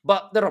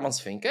 But the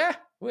Romans think,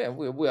 we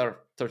are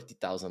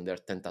 30,000, they're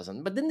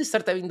 10,000. But then they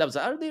start having doubts,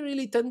 are they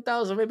really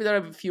 10,000? Maybe there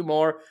are a few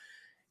more.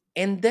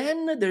 And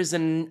then there's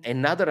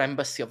another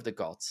embassy of the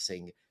gods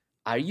saying,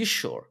 are you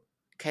sure?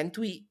 Can't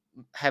we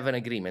have an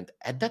agreement?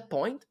 At that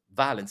point,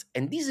 Valens,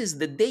 and this is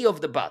the day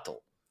of the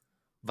battle,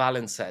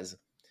 Valens says,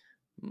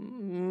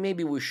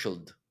 maybe we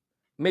should.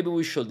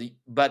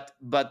 But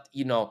at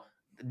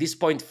this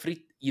point,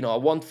 I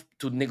want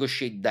to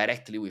negotiate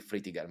directly with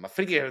Fritiger. But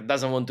Fritiger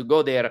doesn't want to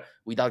go there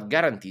without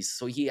guarantees.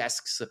 So he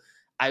asks,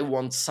 I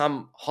want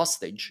some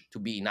hostage to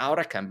be in our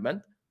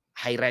encampment,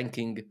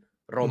 high-ranking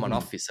Roman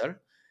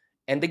officer.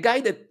 And the guy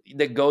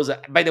that goes,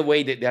 by the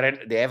way,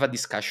 they have a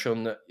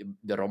discussion,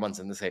 the Romans,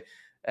 and they say,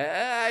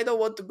 I don't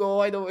want to go.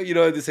 I don't,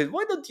 they say,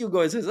 why don't you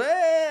go? He says,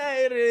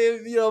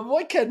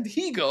 why can't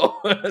he go?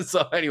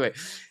 So anyway,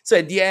 so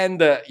at the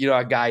end, a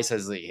guy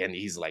says, and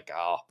he's like,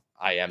 oh,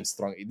 I am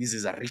strong. This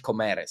is a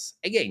Ricomeres.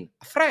 Again,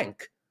 a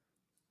Frank.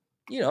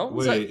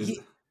 Wait,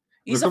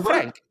 He's a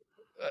Frank.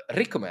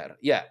 Ricomer,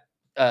 yeah.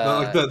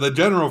 Like the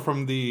general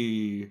from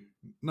the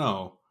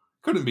no,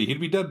 couldn't be.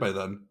 He'd be dead by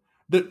then.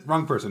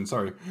 Wrong person.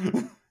 Sorry.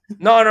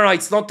 No.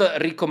 It's not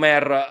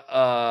Ricomer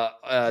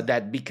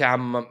that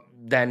become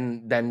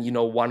then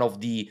one of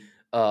the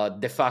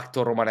de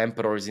facto Roman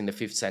emperors in the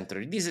 5th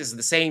century. This is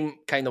the same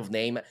kind of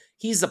name.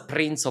 He's a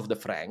prince of the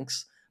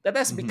Franks that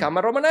has become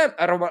a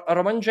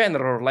Roman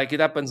general, like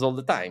it happens all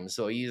the time.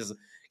 So he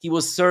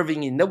was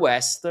serving in the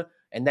West,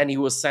 and then he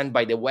was sent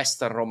by the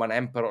Western Roman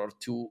emperor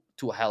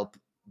to help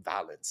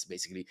Valens.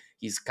 Basically,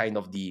 he's kind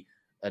of the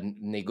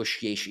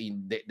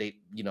negotiation.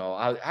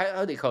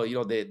 How they call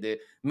it? The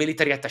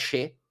military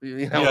attaché.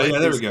 Yeah.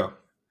 There we go.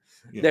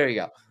 Yeah. There you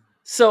go.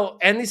 So,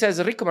 and he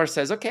says, Ricomer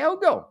says, okay, I'll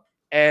go.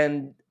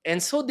 And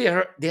so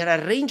they're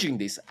arranging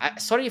this.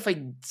 Sorry if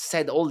I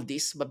said all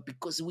this, but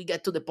because we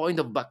get to the point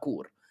of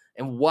Bakur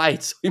and why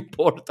it's so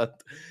important.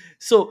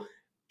 So,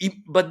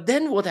 but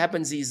then what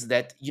happens is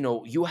that,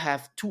 you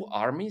have two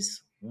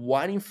armies,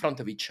 one in front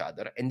of each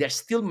other, and they're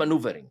still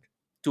maneuvering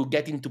to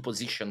get into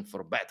position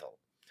for battle.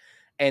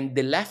 And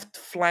the left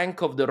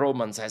flank of the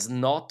Romans has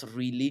not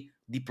really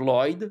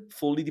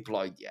fully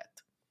deployed yet.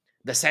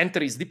 The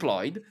center is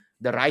deployed,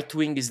 the right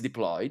wing is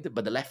deployed,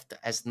 but the left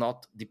has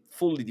not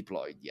fully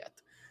deployed yet.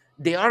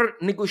 They are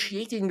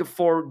negotiating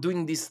for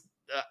doing this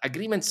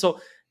agreement. So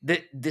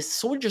the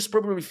soldiers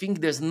probably think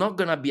there's not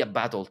going to be a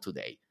battle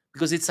today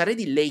because it's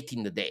already late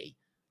in the day.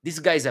 These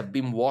guys have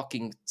been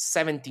walking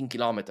 17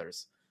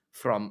 kilometers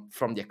from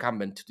the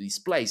encampment to this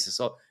place.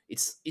 So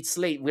it's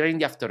late. We're in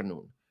the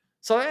afternoon.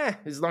 So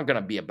it's not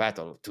going to be a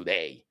battle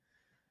today.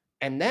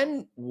 And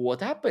then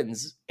what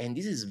happens, and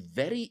this is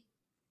very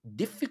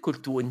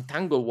difficult to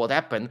entangle what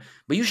happened,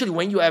 but usually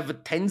when you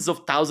have tens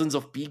of thousands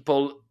of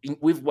people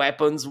with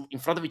weapons in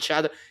front of each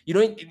other, in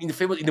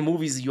the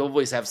movies, you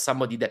always have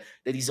somebody that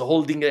is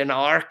holding an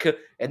arc,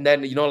 and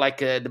then like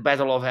the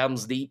Battle of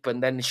Helm's Deep,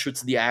 and then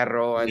shoots the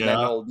arrow, and then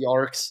all the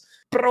orcs.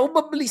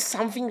 Probably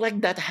something like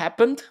that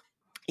happened.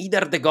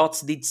 Either the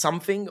gods did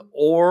something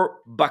or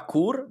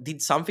Bakur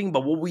did something,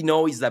 but what we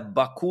know is that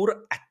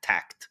Bakur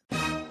attacked.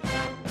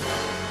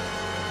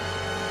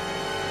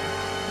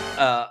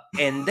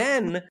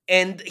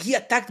 And he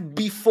attacked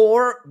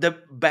before the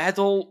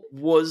battle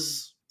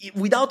was,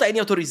 without any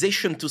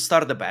authorization to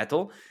start the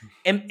battle.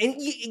 And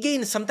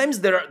again, sometimes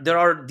there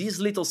are these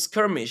little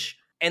skirmish,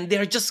 and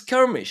they're just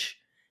skirmish.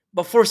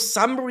 But for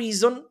some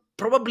reason,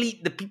 probably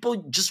the people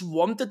just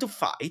wanted to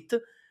fight.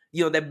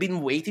 They've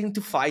been waiting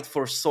to fight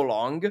for so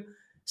long.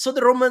 So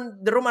the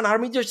Roman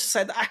army just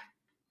said,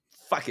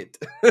 fuck it,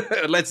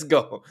 let's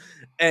go.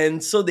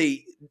 And so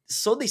they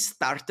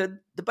started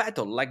the the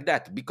battle like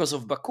that because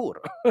of Bakur.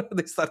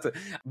 They started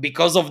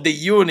because of the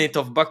unit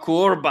of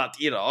Bakur, but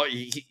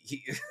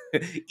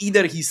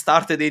either he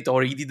started it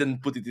or he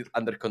didn't put it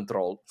under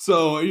control.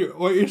 So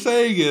what you're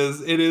saying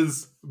is it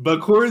is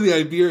Bakur the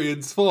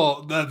Iberian's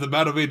fault that the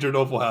Battle of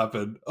Adrianople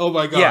happened. Oh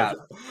my gosh. Yeah.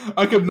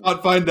 I could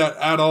not find that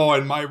at all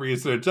in my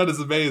research. That is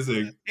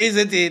amazing.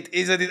 Isn't it?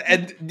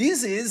 And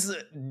this is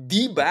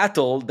the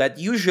battle that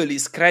usually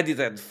is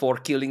credited for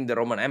killing the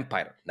Roman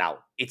Empire. Now,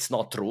 it's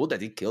not true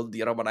that it killed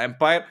the Roman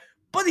Empire,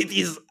 but it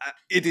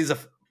is a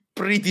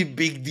pretty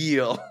big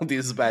deal,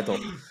 this battle.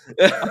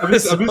 I'm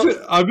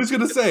just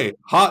going to say,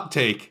 hot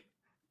take.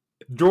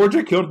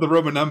 Georgia killed the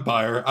Roman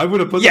Empire. I'm going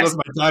to put that as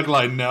my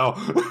tagline now.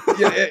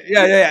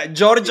 Yeah.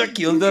 Georgia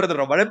killed the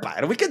Roman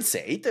Empire. We can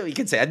say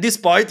it. At this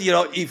point,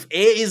 if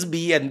A is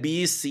B and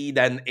B is C,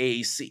 then A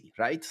is C,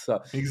 right?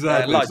 So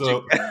exactly. Logic.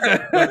 So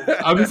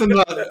I'm going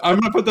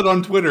to put that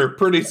on Twitter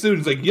pretty soon.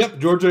 It's like, yep,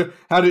 Georgia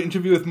had an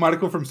interview with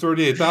Marco from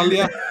Storia,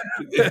 Italia.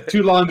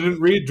 Too long didn't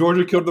read.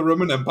 Georgia killed the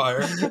Roman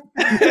Empire.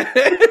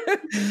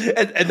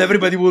 and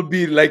everybody will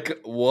be like,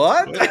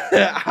 what?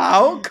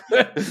 How?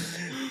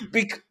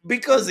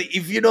 Because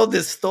if you know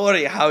the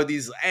story, how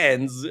this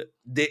ends,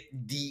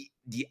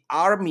 the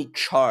army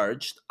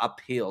charged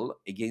uphill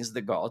against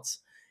the Goths,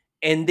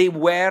 and they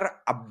were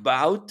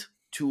about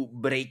to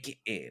break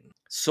in.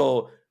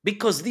 So,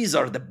 because these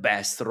are the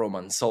best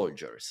Roman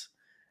soldiers,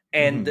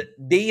 and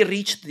they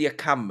reached the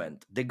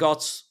encampment, the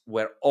Goths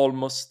were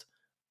almost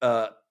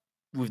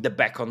with the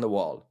back on the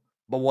wall.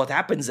 But what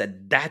happens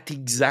at that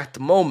exact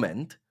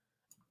moment,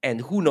 and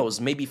who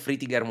knows, maybe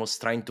Fritigern was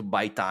trying to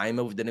buy time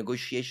with the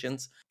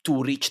negotiations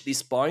to reach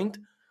this point,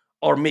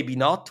 or maybe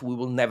not, we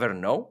will never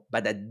know.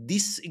 But at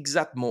this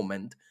exact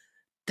moment,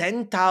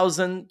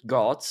 10,000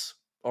 Goths,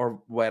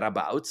 or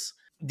whereabouts,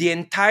 the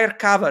entire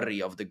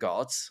cavalry of the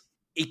Goths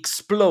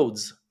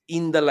explodes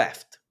in the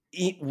left,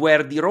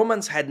 where the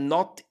Romans had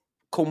not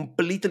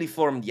completely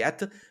formed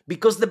yet,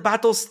 because the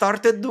battle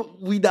started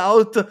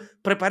without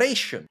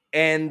preparation.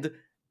 And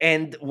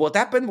what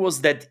happened was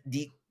that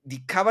the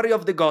cavalry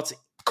of the Goths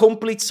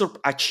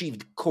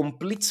achieved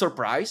complete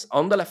surprise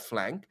on the left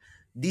flank,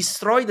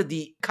 destroyed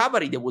the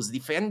cavalry that was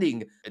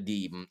defending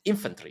the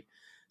infantry.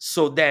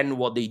 So then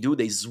what they do,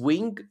 they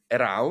swing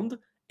around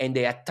and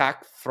they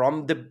attack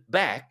from the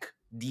back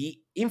the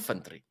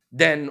infantry.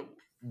 Then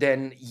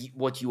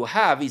what you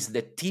have is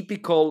the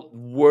typical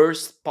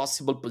worst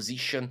possible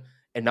position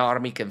an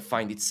army can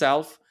find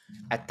itself,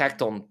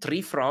 attacked on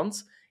 3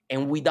 fronts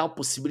and without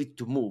possibility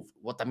to move.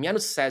 What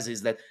Ammianus says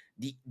is that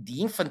the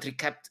infantry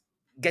kept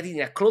getting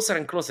in a closer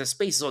and closer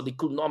space, so they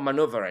could not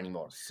maneuver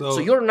anymore. So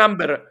your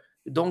number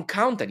don't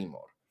count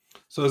anymore.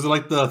 So is it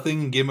like the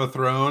thing in Game of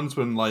Thrones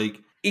when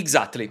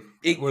Exactly.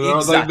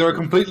 They're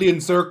completely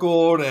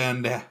encircled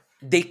and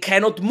they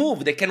cannot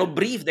move, they cannot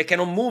breathe, they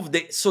cannot move.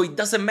 So it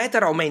doesn't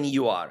matter how many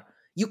you are.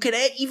 You can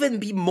even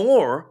be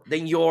more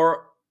than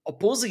your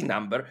opposing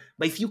number,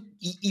 but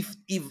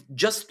if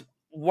just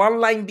one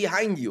line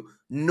behind you,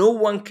 no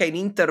one can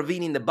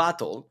intervene in the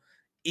battle,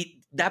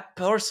 that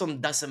person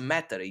doesn't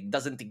matter. It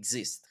doesn't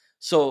exist.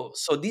 So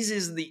this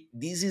is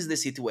the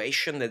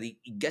situation that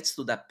it gets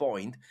to that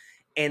point,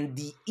 and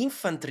the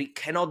infantry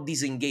cannot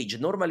disengage.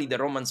 Normally, the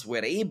Romans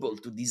were able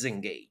to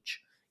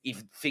disengage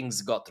if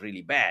things got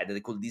really bad. They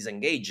could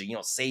disengage,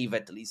 save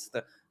at least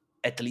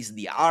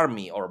the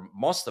army or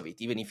most of it,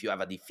 even if you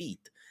have a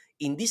defeat.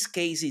 In this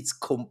case, it's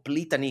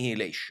complete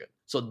annihilation.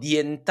 So the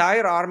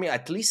entire army,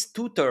 at least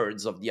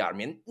 2/3 of the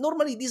army, and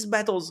normally these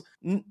battles,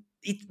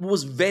 it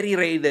was very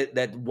rare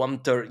that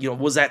 1/3,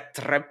 was a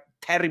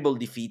terrible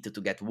defeat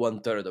to get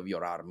 1/3 of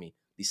your army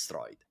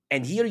destroyed.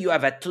 And here you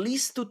have at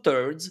least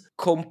 2/3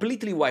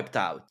 completely wiped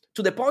out,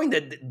 to the point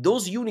that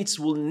those units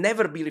will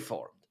never be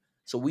reformed.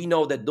 So we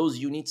know that those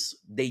units,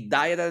 they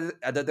died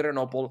at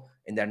Adrianople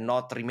and they're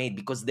not remade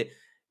because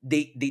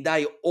they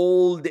die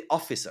all the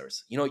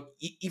officers.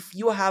 If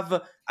you have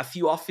a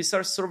few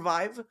officers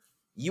survive,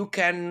 you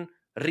can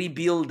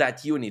rebuild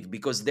that unit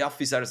because the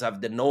officers have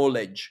the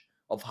knowledge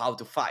of how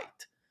to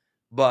fight.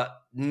 But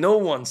no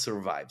one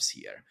survives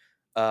here.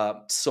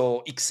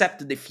 So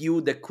except the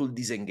few that could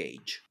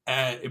disengage.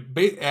 And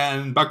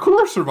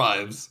Bakur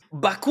survives.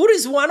 Bakur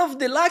is one of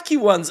the lucky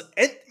ones.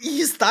 And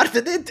he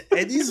started it,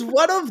 and he's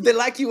one of the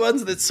lucky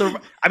ones that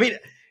survive. I mean,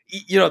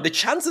 the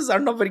chances are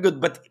not very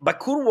good, but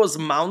Bakur was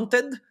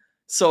mounted.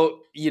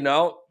 So,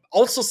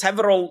 also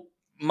several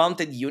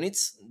mounted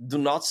units do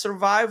not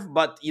survive,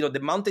 but, the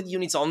mounted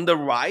units on the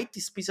right,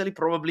 especially,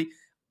 probably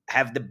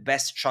have the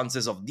best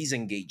chances of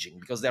disengaging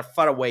because they're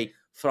far away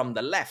from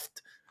the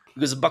left.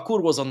 Because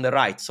Bakur was on the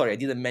right. Sorry, I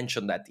didn't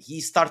mention that.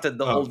 He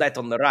started all that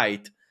on the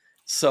right.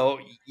 So,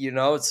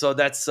 so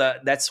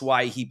that's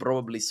why he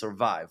probably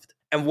survived.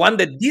 And one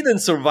that didn't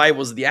survive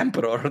was the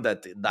emperor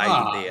that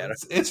died there.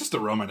 It's just a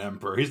Roman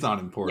emperor. He's not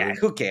important. Yeah,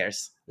 who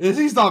cares?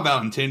 He's not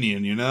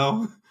Valentinian,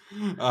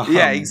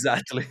 Yeah,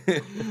 exactly.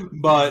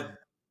 But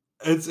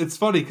it's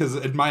funny because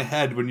in my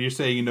head, when you're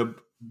saying,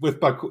 with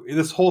Bakur,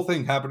 this whole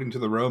thing happening to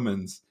the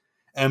Romans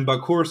and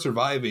Bakur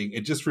surviving,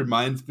 it just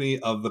reminds me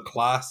of the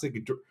classic,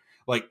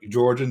 like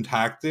Georgian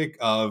tactic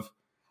of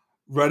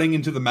running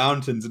into the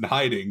mountains and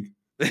hiding.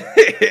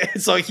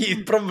 So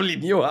he probably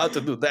knew how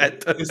to do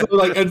that. So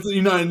like, and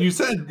and you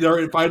said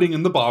they're fighting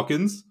in the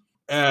Balkans,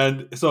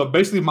 and so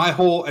basically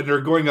and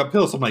they're going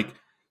uphill. So I'm like,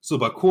 so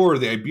Bakur,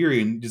 the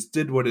Iberian, just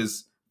did what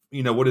his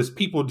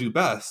people do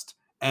best,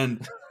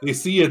 and they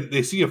see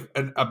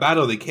a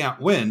battle they can't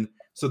win,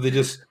 so they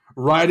just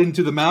ride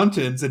into the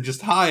mountains and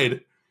just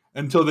hide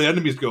until the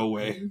enemies go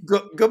away.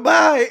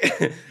 Goodbye.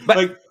 But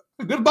Like,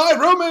 goodbye,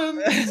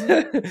 Romans.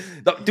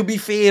 to be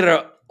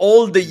fair,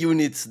 all the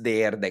units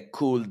there that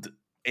could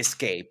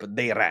escape,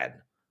 they ran.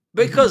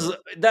 Because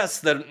that's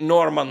the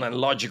normal and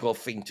logical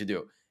thing to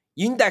do.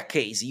 In that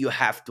case, you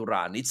have to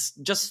run. It's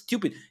just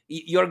stupid.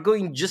 You're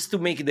going just to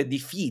make the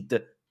defeat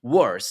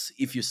worse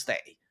if you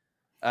stay.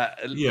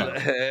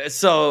 Yeah.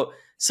 So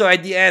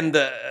at the end,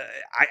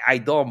 I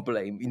don't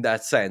blame in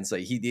that sense.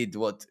 He did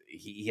what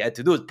he had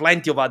to do.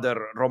 Plenty of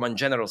other Roman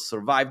generals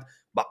survived,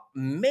 but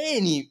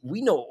we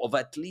know of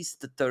at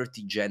least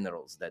 30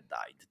 generals that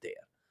died there.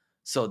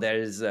 So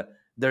there's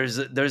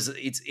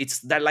it's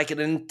that like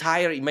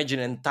imagine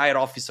an entire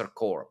officer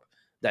corps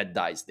that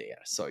dies there.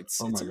 So it's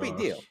a big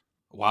deal.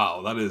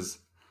 Wow, that is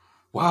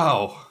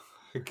wow.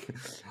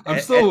 I'm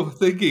still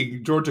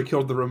thinking Georgia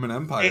killed the Roman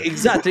Empire.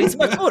 Exactly, it's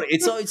Bakur.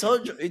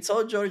 It's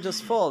all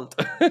Georgia's fault.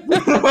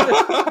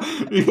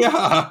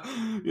 Yeah.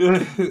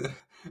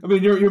 I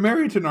mean, you're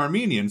married to an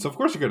Armenian, so of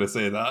course you're going to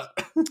say that.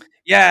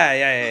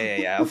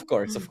 Yeah. Of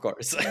course.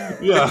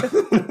 Yeah,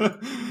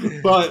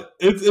 but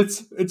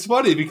it's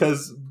funny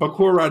because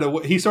Bakur ran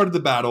away. He started the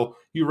battle.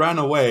 He ran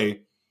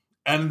away,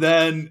 and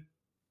then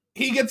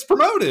he gets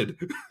promoted.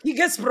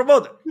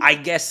 I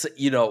guess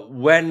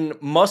when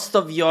most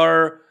of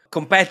your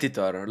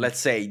competitor, let's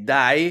say,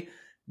 die,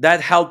 that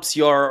helps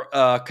your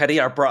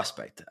career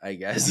prospect, I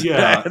guess.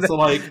 Yeah.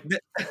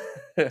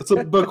 So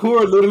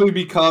Bakur literally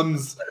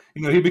becomes,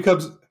 he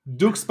becomes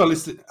Dux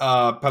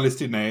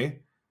Palestinae,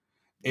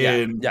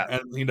 and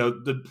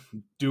the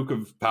Duke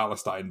of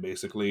Palestine,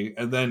 basically,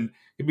 and then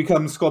he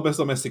becomes Scopes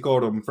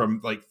Domesticorum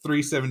from like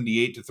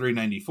 378 to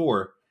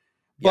 394.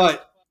 Yeah.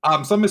 But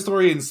some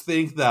historians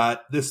think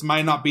that this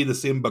might not be the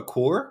same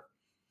Bakur.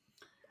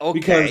 Okay.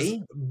 Because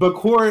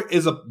Bakur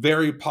is a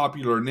very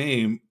popular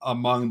name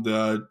among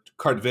the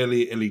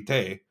Kartveli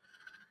elite.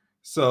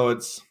 So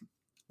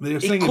they're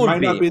saying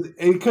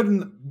it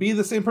couldn't be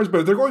the same person,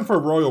 but if they're going for a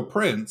royal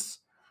prince,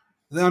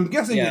 then I'm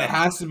guessing it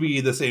has to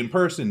be the same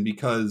person,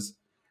 because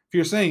if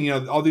you're saying,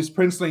 all these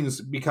princelings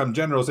become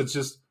generals, it's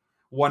just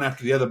one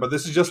after the other. But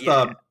this is just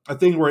a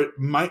thing where it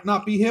might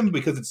not be him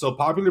because it's so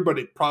popular, but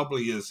it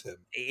probably is him.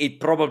 It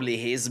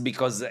probably is,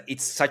 because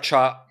it's such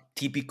a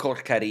typical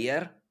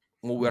career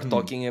we're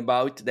talking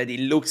about, that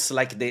it looks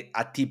like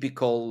a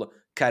typical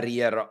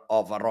career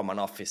of a Roman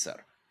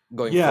officer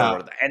going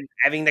forward. And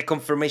having the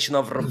confirmation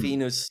of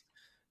Rufinus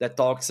that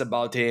talks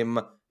about him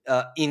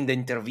in the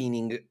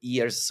intervening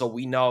years, so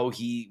we know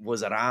he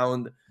was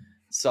around.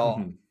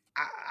 So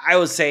I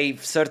would say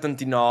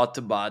certainty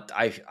not, but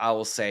I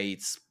will say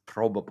it's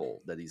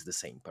probable that he's the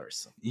same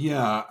person.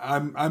 Yeah,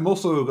 I'm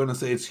also going to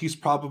say he's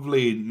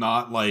probably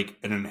not like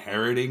an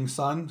inheriting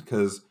son,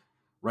 because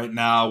right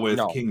now with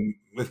King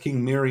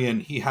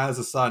Mirian, he has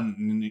a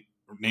son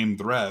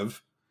named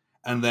Rev,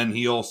 and then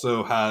he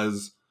also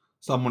has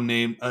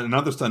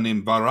another son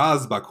named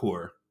Varaz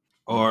Bakur,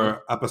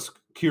 or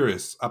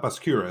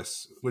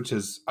Apascuris, which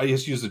is, I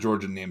just use the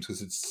Georgian names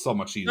because it's so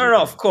much easier.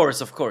 No, of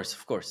course. Go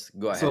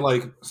ahead. So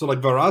like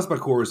Varaz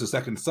Bakur is the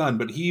second son,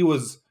 but he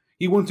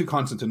went to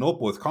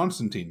Constantinople with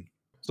Constantine.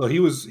 So he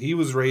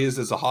was raised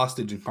as a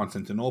hostage in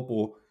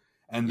Constantinople,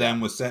 and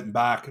then was sent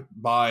back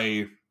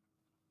by.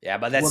 Yeah,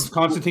 but once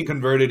Constantine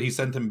converted, he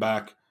sent him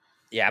back.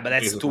 Yeah, but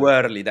that's too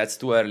early. That's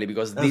too early,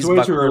 because this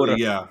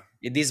Bakur,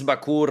 this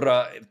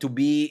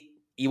Bakur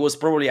he was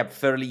probably a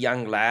fairly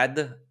young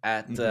lad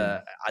at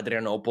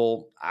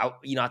Adrianople,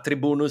 a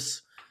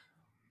tribunus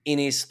in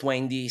his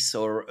 20s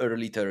or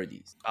early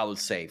 30s, I would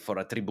say, for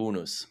a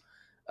tribunus.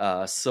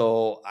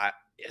 So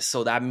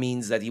that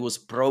means that he was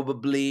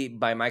probably,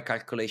 by my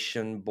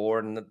calculation,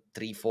 born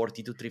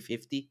 340 to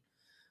 350.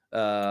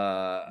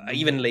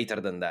 Even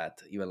later than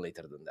that.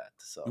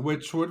 So,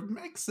 which would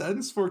make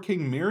sense for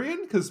King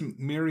Mirian, because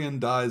Mirian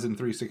dies in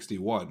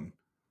 361.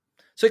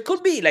 So it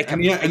could be like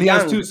he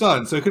has two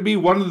sons, so it could be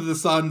one of the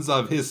sons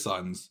of his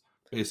sons,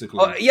 basically.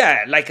 Oh,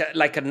 yeah, like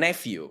a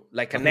nephew,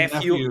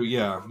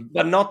 yeah,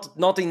 but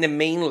not in the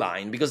main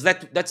line, because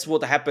that's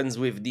what happens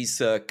with this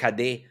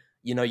cadet.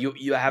 You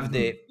have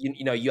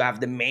you have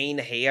the main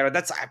heir.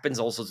 That happens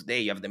also today.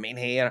 You have the main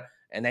heir,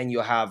 and then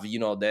you have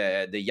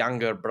the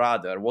younger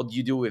brother. What do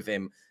you do with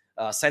him?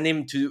 Send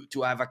him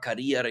to have a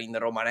career in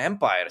the Roman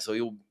Empire, so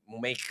he'll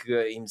make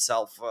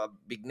himself a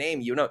big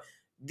name.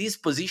 These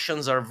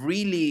positions are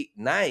really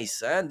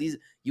nice.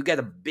 You get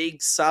a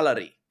big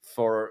salary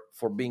for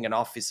being an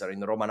officer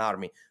in the Roman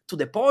army, to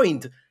the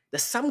point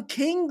that some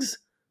kings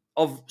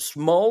of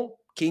small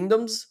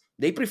kingdoms,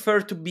 they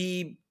prefer to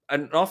be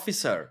an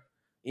officer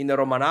in the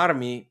Roman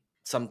army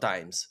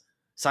sometimes.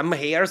 Some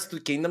heirs to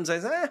kingdoms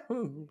says,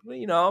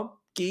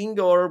 king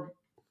or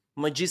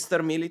Magister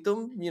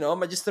Militum.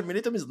 Magister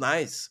Militum is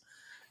nice.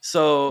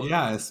 So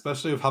Yeah,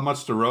 especially with how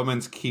much the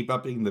Romans keep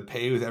upping the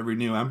pay with every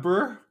new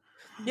emperor.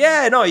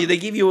 yeah, no, they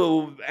give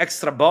you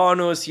extra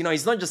bonus.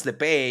 It's not just the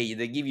pay.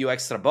 They give you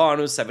extra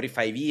bonus every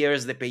 5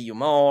 years. They pay you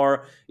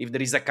more. If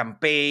there is a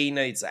campaign,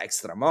 it's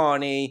extra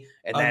money.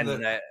 And And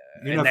then, the, and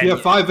if you then,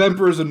 have 5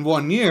 emperors in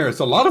 1 year, it's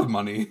a lot of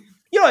money.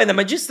 and the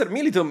Magister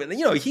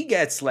Militum, he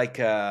gets like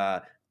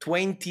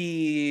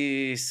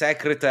 20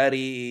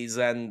 secretaries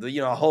and,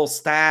 a whole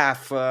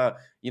staff,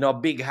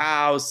 big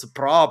house,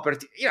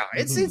 property.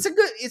 It's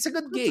a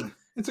good gig.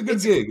 It's a good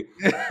It's gig.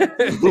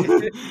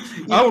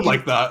 I would if,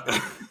 like that.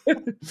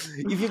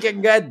 if you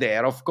can get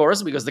there, of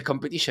course, because the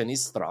competition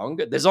is strong.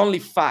 There's only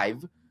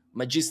 5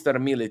 Magister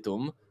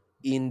Militum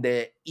in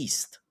the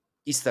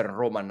Eastern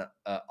Roman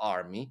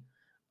army.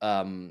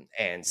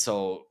 And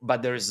so,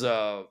 but there's,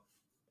 I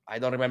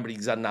don't remember the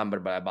exact number,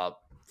 but about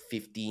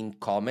 15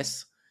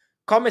 comes.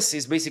 Comes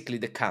is basically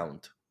the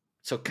count.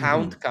 So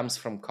count comes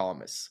from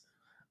comes.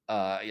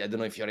 I don't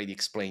know if you already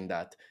explained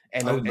that.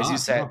 And I did as you not,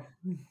 said,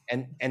 no.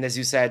 and as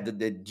you said,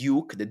 the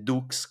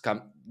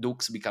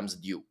dukes becomes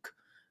duke.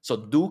 So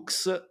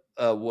dukes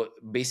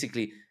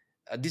basically,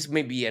 this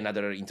may be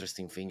another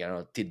interesting thing, I don't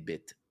know,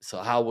 tidbit. So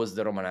how was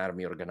the Roman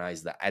army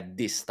organized at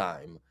this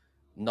time?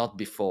 Not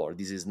before.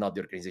 This is not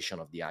the organization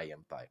of the High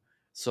Empire.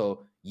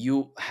 So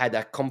you had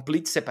a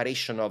complete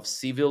separation of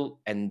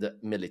civil and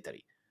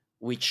military,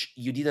 which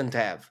you didn't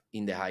have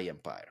in the High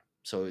Empire.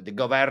 So the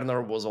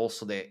governor was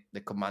also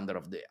the commander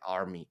of the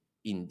army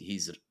in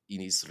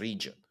his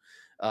region.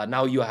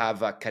 Now you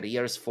have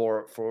careers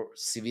for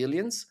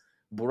civilians,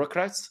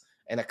 bureaucrats,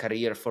 and a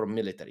career for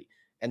military.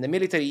 And the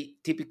military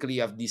typically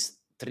have these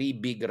 3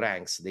 big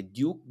ranks. The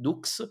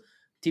dukes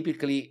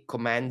typically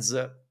commands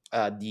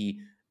the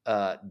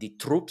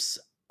troops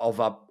of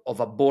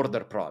a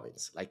border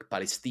province like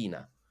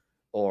Palestina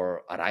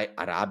or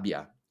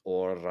Arabia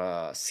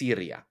or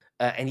Syria.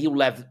 And he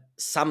will have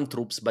some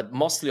troops, but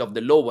mostly of the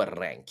lower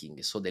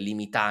ranking, so the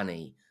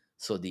limitanei,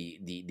 so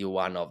the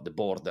one of the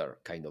border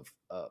kind of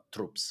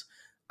troops.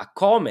 A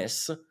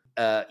comes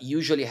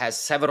usually has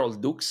several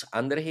dukes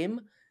under him,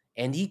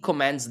 and he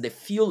commands the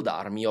field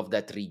army of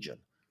that region.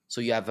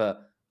 So you have a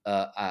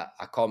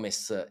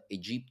comes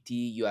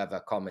Egypti, you have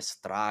a comes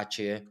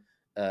Trace,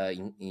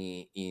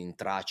 in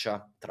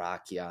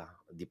Trachia,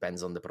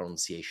 depends on the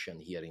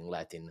pronunciation here in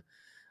Latin.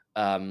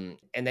 And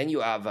then you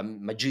have a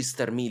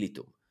Magister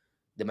Militum.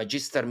 The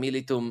Magister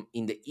Militum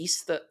in the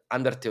East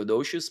under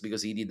Theodosius,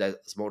 because he did a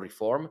small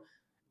reform,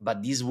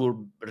 but this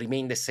will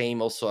remain the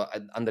same also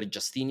under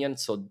Justinian.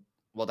 So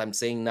what I'm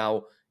saying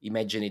now,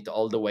 imagine it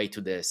all the way to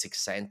the 6th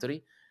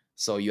century.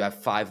 So you have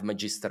 5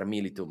 Magister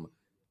Militum,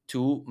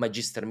 2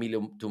 Magister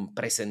Militum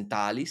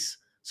Presentalis,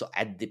 so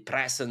at the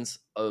presence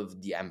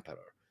of the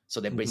emperor. So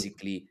they're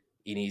basically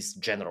in his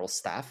general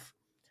staff.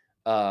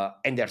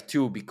 And there are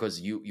 2 because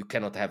you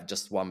cannot have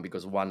just one,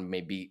 because one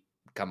may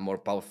become more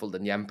powerful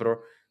than the emperor.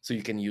 So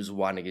you can use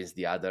one against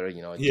the other.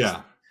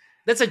 Yeah.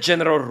 That's a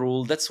general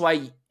rule. That's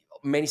why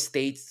many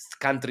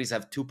countries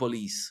have 2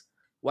 police.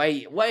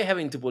 Why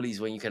having 2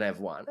 police when you can have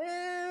one?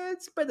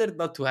 It's better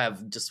not to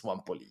have just one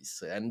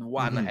police and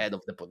one head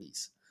of the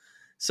police.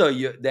 So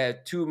there are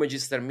 2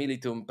 Magister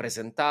Militum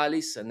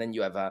Presentalis, and then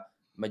you have a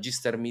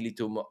Magister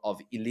Militum of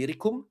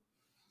Illyricum,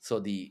 so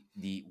the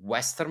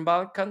Western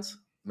Balkans,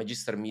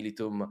 Magister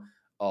Militum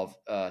of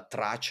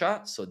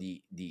Tracia, so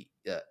the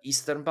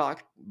Eastern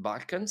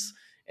Balkans,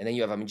 and then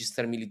you have a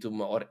Magister Militum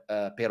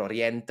per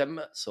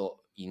Orientem, so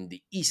in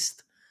the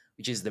East,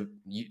 which is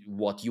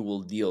what you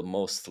will deal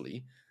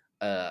mostly,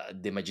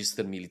 the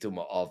Magister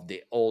Militum of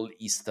the all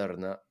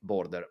Eastern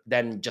border.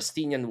 Then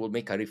Justinian will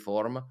make a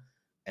reform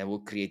and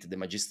will create the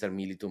Magister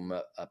Militum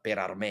per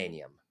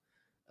Armeniam,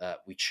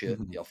 which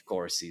of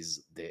course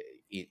is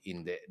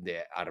in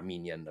the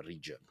Armenian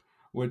region.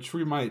 Which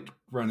we might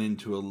run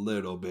into a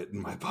little bit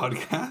in my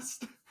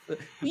podcast.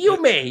 You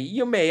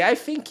may. I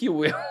think you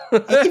will.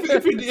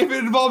 if it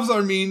involves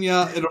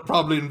Armenia, it'll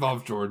probably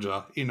involve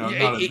Georgia.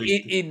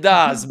 It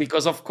does,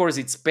 because of course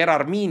it's per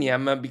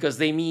Armeniam, because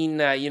they mean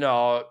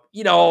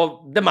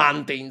the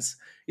mountains.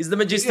 It's the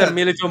Magister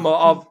Militum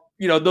of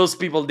those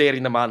people there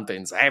in the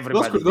mountains.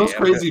 Everybody those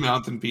crazy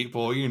mountain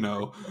people.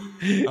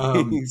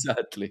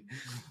 Exactly.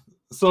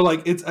 So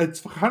like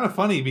it's kind of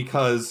funny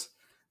because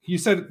you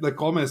said the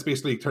Comes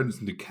basically turns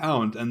into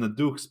count and the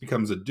dukes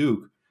becomes a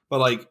duke, but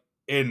like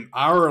in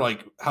our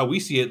how we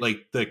see it,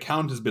 like the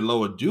count is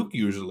below a duke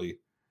usually,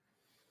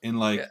 and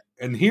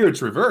here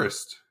it's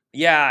reversed.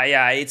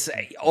 Yeah, it's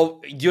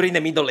during the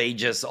Middle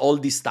Ages, all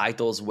these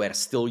titles were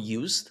still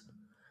used,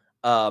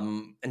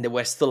 and they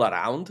were still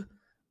around,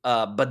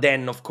 but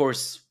then of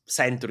course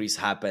centuries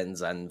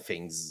happens and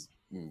things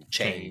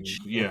change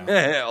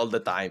all the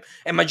time,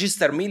 and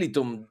Magister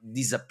Militum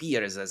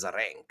disappears as a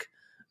rank.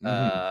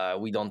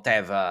 We don't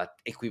have a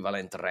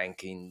equivalent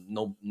rank in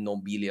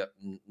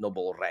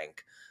noble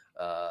rank,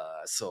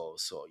 so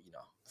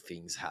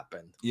things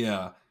happen.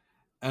 Yeah,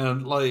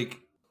 and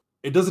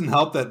it doesn't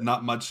help that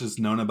not much is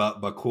known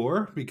about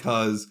Bakur,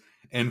 because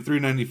in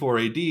 394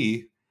 AD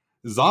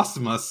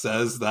Zosimus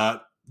says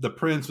that the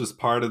prince was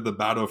part of the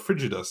Battle of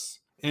Frigidus,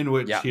 in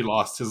which Yeah. he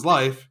lost his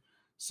life.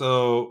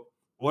 So,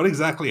 what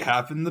exactly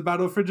happened in the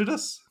Battle of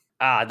Frigidus?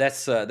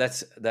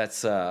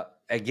 That's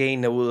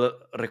again will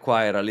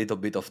require a little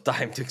bit of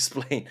time to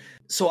explain.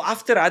 So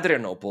after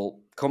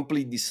Adrianople,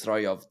 complete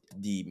destroy of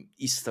the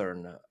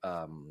Eastern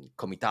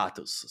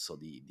Comitatus, so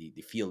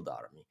the field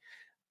army,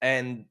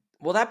 and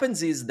what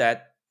happens is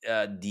that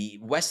the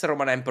Western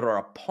Roman Emperor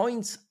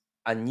appoints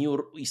a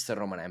new Eastern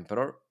Roman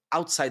Emperor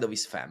outside of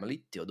his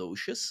family,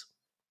 Theodosius.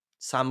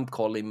 Some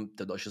call him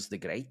Theodosius the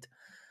Great.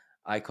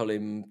 I call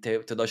him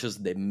Theodosius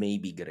the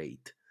Maybe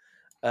Great.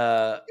 He's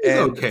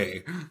And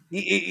okay.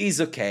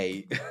 He's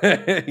okay.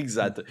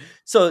 Exactly.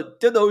 So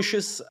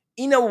Theodosius,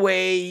 in a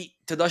way,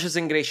 Theodosius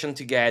and Gratian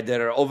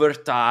together, over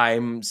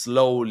time,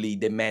 slowly,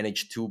 they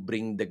manage to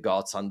bring the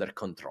Goths under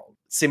control,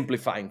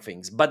 simplifying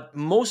things. But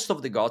most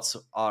of the Goths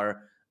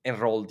are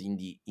enrolled in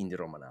the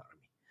Roman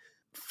army.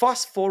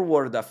 Fast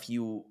forward a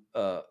few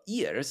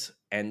years,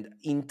 and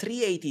in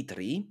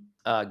 383,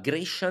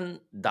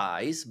 Gratian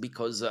dies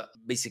because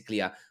basically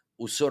a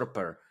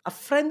usurper, a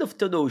friend of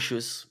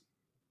Theodosius.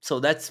 So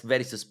that's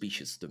very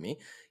suspicious to me.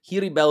 He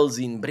rebels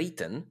in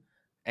Britain,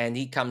 and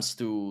he comes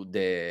to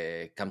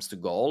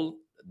Gaul,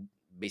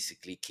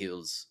 basically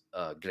kills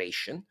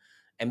Gratian,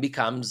 and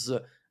becomes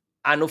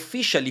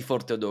unofficially for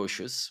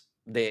Theodosius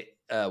the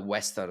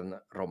Western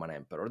Roman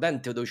Emperor. Then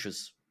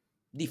Theodosius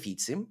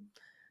defeats him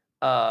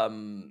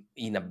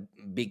in a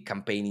big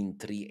campaign in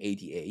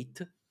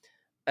 388,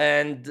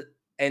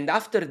 and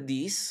after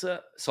this,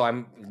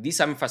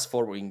 I'm fast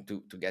forwarding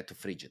to get to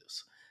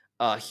Frigidus.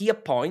 He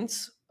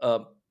appoints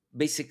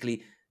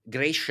basically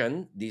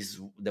Gratian,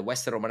 the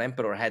Western Roman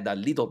Emperor, had a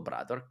little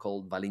brother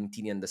called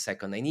Valentinian II,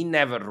 and he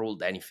never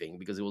ruled anything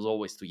because he was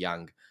always too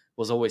young.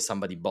 Was always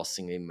somebody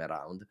bossing him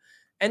around.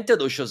 And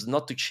Theodosius,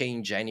 not to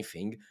change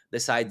anything,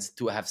 decides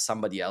to have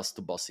somebody else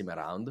to boss him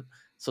around.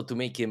 So to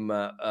make him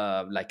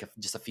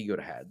just a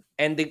figurehead.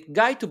 And the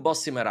guy to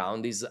boss him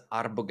around is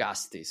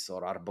Arbogastes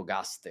or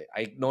Arbogaste.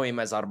 I know him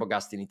as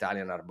Arbogaste in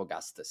Italian,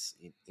 Arbogastes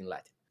in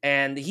Latin.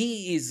 And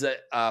he is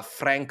a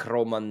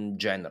Frank-Roman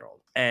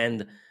general.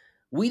 And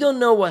we don't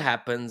know what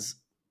happens,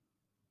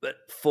 but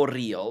for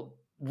real,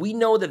 we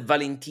know that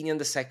Valentinian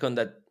II,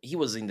 that he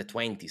was in the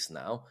 20s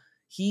now,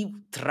 he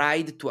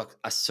tried to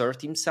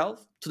assert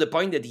himself to the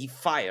point that he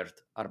fired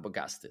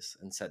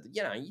Arbogastes and said,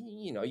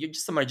 you're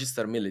just a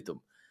magister militum.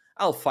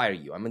 I'll fire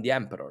you. I'm the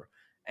emperor.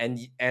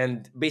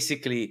 And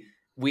basically,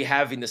 we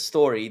have in the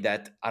story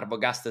that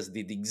Arbogastes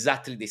did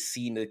exactly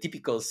the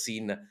typical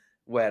scene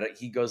where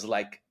he goes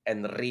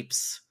and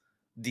rips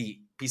the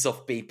piece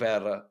of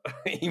paper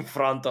in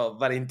front of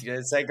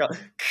Valentinian II.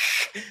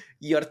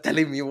 You're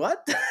telling me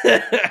what?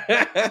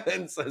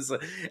 And so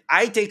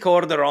I take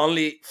order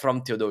only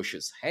from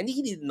Theodosius, and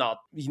he did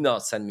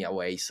not send me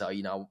away. So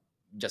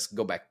just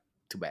go back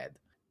to bed.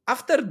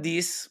 After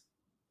this,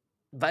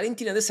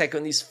 Valentinian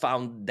II is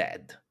found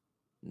dead.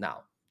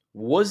 Now,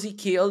 was he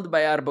killed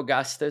by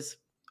Arbogastes,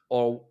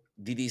 or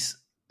did he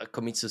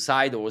commit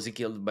suicide, or was he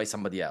killed by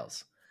somebody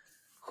else?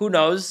 Who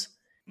knows?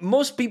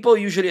 Most people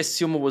usually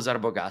assume it was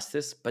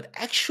Arbogastes, but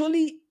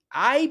actually,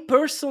 I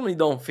personally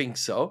don't think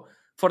so,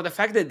 for the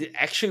fact that it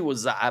actually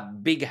was a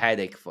big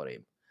headache for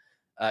him.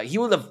 He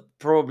would have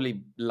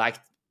probably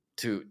liked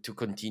to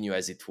continue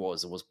as it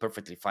was. It was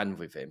perfectly fine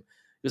with him.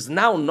 Because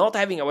now not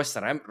having a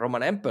Western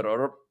Roman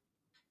emperor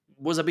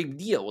was a big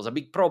deal, was a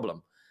big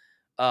problem.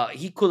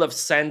 He could have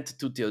sent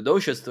to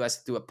Theodosius to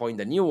ask to appoint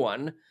a new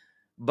one,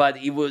 but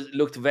it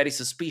looked very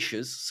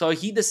suspicious. So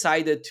he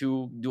decided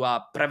to do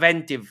a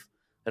preventive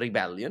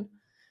rebellion,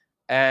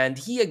 and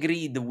he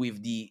agreed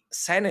with the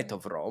Senate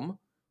of Rome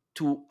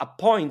to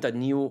appoint a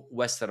new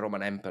Western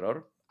Roman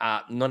emperor,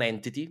 a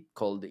non-entity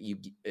called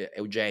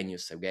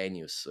Eugenius,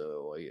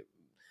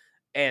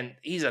 and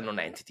he's a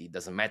non-entity. It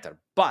doesn't matter.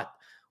 But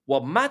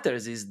what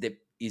matters is the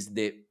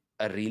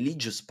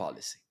religious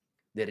policy.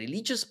 The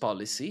religious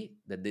policy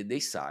that they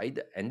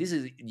decide, and this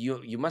is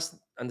you must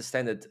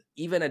understand that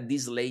even at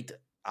this late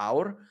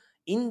hour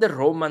in the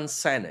Roman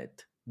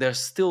Senate, there's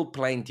still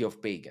plenty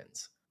of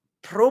pagans.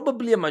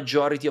 Probably a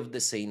majority of the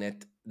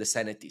Senate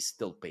is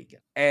still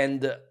pagan,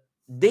 and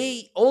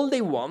they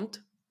want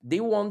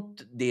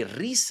the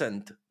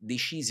recent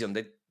decision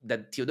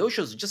that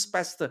Theodosius just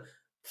passed a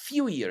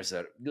few years,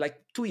 like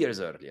 2 years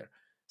earlier,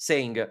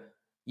 saying,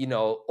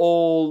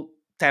 all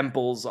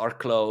temples are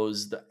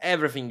closed,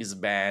 everything is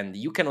banned,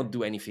 you cannot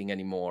do anything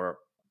anymore,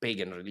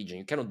 pagan religion,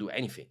 you cannot do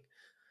anything.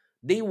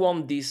 They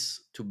want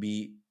this to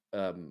be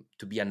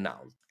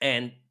annulled,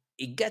 and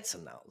it gets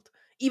annulled,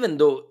 even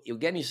though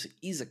Eugenius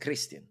is a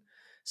Christian.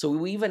 So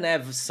we even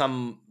have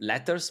some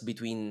letters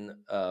between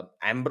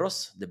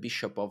Ambrose, the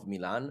Bishop of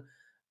Milan,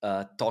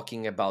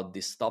 talking about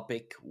this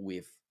topic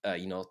with,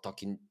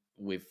 talking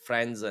with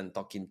friends and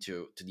talking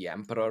to the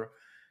emperor.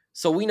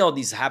 So we know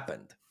this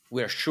happened.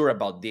 We're sure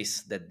about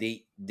this, that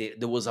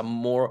there was a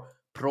more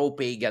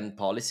pro-pagan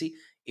policy.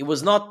 It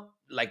was not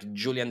like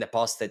Julian the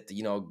Apostate,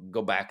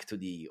 go back to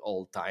the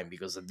old time,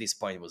 because at this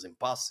point it was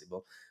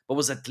impossible, but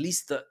was at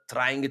least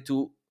trying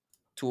to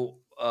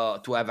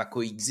to have a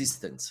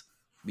coexistence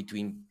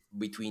between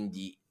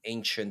the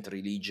ancient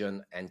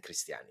religion and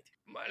Christianity.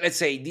 Let's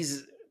say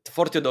this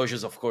for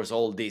Theodosius, of course,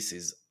 all this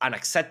is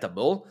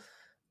unacceptable,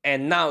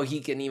 and now he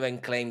can even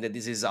claim that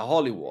this is a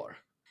holy war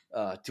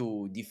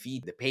to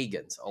defeat the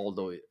pagans,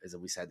 although, as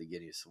we said,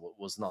 Eugenius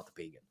was not a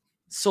pagan.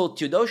 So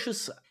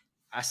Theodosius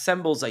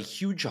assembles a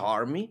huge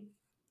army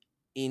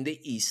in the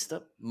east,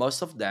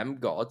 most of them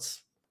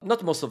gods,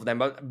 not most of them,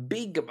 but a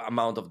big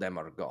amount of them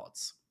are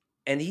gods.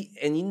 And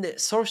in the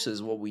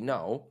sources, what we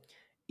know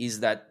is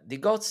that the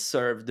gods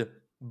served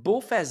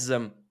both as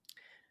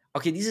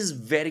okay, this is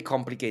very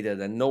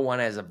complicated and no one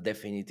has a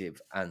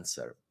definitive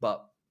answer,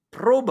 but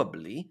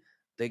probably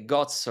the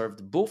gods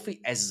served both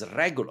as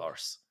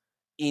regulars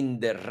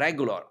in the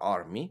regular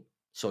army.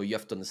 So you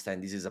have to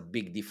understand this is a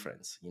big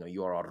difference.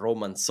 You are a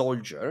Roman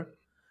soldier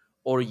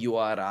or you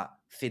are a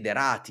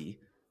federati.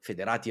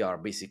 Federati are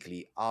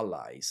basically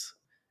allies,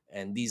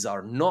 and these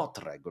are not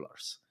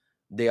regulars.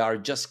 They are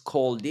just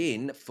called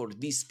in for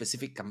this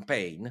specific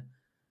campaign.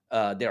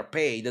 They're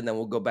paid and then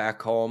will go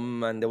back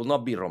home, and they will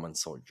not be Roman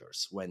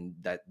soldiers when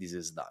this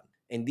is done.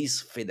 And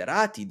these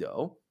federati,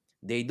 though,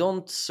 they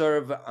don't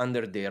serve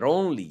under their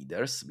own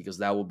leaders because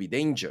that would be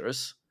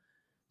dangerous.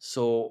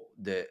 So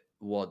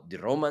what the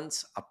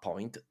Romans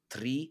appoint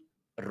 3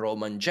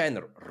 Roman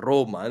generals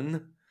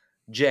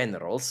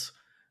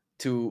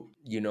to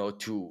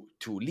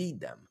lead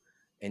them,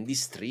 and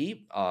these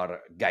 3 are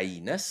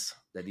Gaines,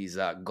 that is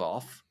a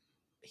Goth.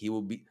 He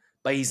will be,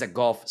 but he's a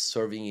Goth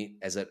serving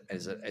as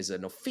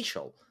an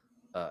official,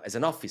 as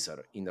an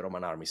officer in the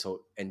Roman army.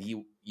 So, and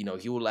he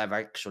will have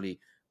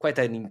actually quite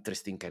an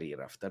interesting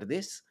career after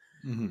this.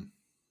 Mm-hmm.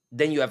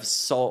 Then you have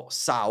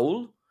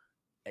Saul.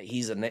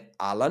 He's an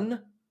Alan,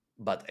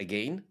 but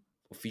again,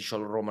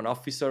 official Roman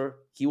officer.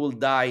 He will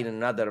die in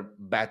another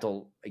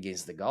battle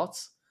against the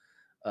Goths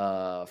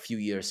a few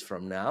years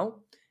from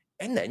now.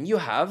 And then you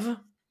have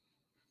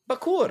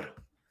Bakur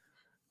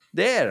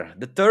there,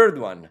 the third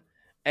one.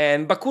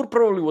 And Bakur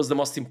probably was the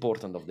most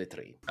important of the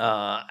 3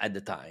 at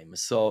the time.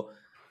 So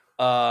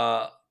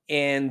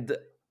and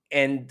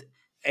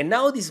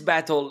now this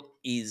battle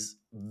is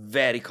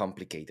very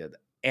complicated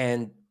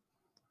and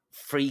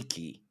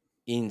freaky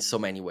in so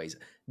many ways.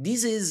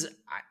 This is,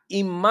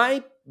 in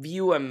my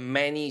view, and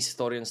many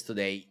historians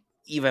today,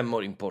 even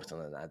more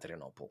important than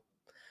Adrianople,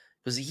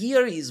 because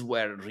here is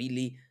where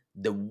really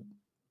the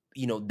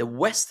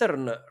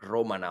Western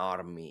Roman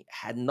army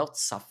had not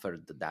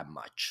suffered that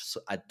much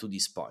to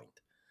this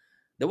point.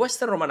 The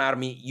Western Roman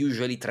army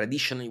usually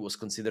traditionally was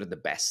considered the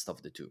best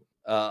of the 2,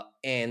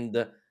 and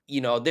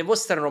the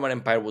Western Roman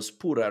Empire was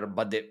poorer,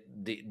 but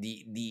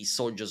the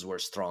soldiers were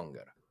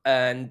stronger,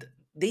 and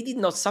they did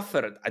not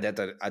suffer at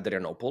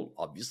Adrianople.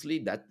 Obviously,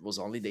 that was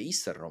only the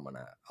Eastern Roman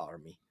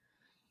army.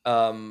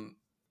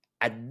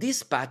 At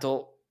this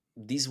battle,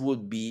 this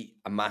would be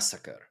a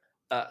massacre.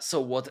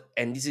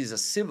 And this is a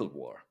civil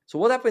war. So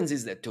what happens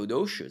is that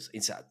Theodosius,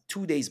 it's a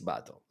 2-day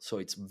battle. So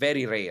it's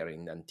very rare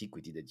in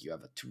antiquity that you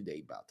have a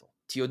 2-day battle.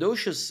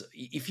 Theodosius,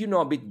 if you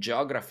know a bit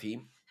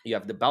geography, you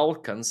have the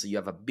Balkans, you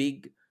have a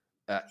big,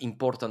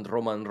 important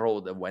Roman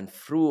road that went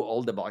through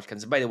all the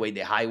Balkans. By the way,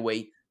 the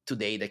highway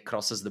today that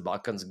crosses the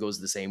Balkans goes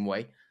the same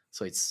way.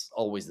 So it's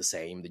always the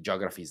same. The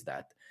geography is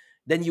that.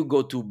 Then you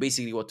go to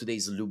basically what today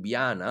is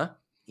Ljubljana,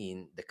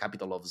 in the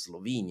capital of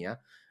Slovenia.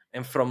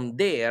 And from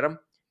there,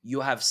 you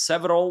have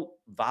several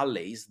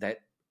valleys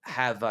that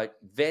have a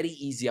very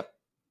easy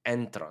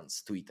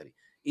entrance to Italy.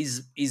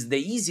 Is the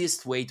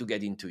easiest way to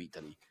get into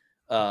Italy,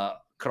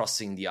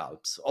 crossing the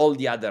Alps. All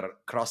the other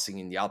crossing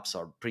in the Alps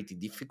are pretty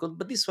difficult,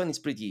 but this one is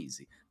pretty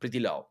easy, pretty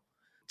low.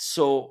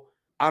 So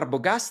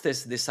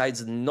Arbogastes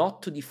decides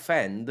not to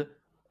defend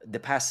the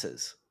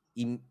passes,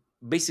 in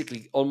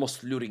basically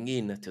almost luring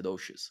in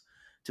Theodosius.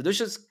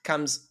 Theodosius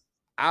comes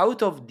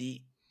out of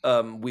the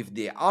with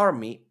the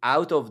army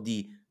out of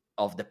the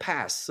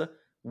pass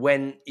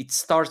when it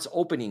starts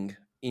opening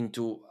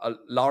into a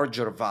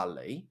larger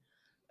valley,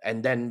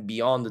 and then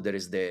beyond there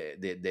is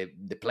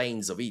the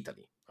plains of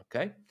Italy.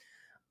 Okay,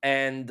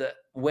 and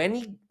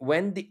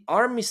when the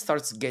army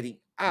starts getting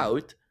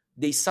out,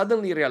 they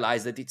suddenly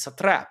realize that it's a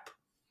trap,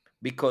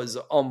 because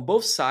on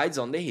both sides,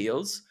 on the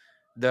hills,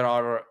 there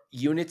are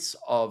units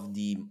of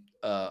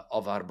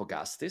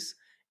Arbogastes,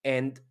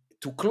 and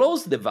to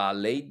close the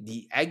valley,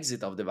 the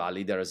exit of the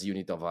valley, there is a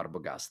unit of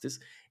Arbogastes.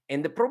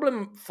 And the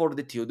problem for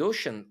the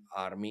Theodosian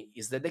army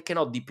is that they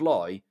cannot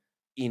deploy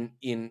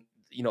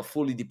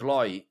fully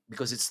deploy,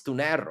 because it's too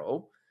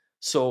narrow.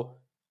 So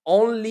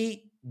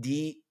only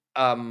the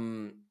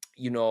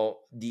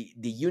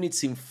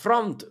units in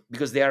front,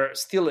 because they are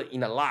still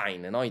in a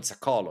line, it's a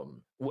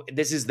column.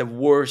 This is the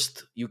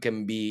worst you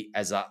can be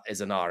as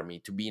an army,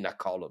 to be in a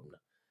column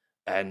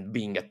and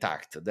being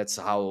attacked. That's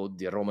how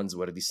the Romans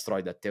were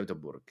destroyed at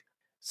Teutoburg.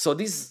 So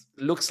this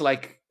looks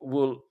like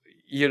will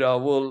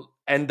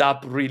end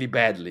up really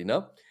badly,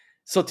 no?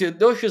 So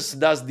Theodosius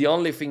does the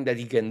only thing that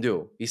he can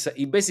do.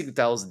 He basically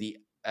tells the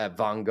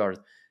vanguard,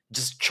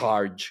 just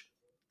charge,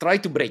 try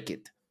to break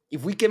it.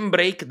 If we can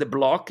break the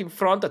block in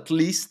front, at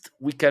least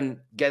we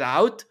can get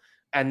out,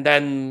 and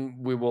then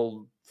we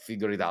will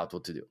figure it out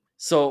what to do.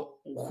 So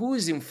who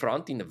is in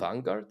front in the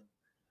vanguard?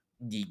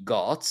 The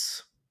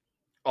gods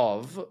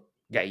of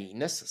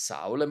Gaines,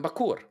 Saul, and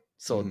Bakur.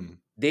 So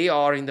they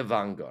are in the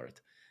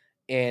vanguard,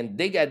 and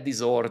they get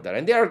this order,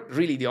 and they are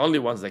really the only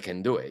ones that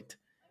can do it.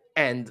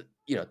 And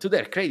to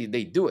their credit,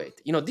 they do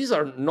it. These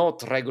are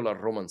not regular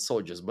Roman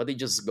soldiers, but they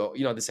just go.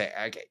 They say,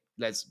 okay,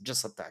 let's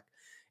just attack.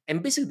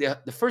 And basically,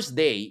 the first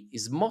day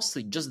is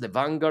mostly just the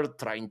vanguard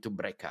trying to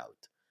break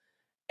out.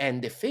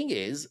 And the thing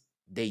is,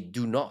 they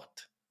do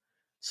not.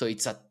 So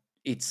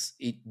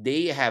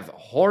they have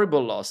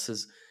horrible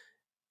losses.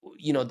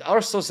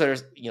 Our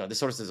sources, the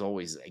sources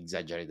always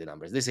exaggerate the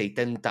numbers. They say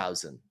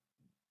 10,000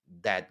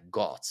 dead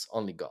gods,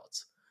 only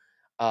gods.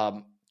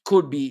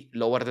 Could be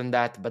lower than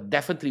that, but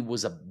definitely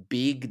was a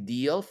big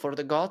deal for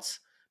the gods,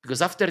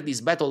 because after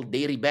this battle,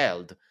 they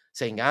rebelled,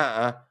 saying,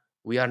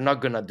 we are not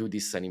going to do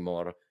this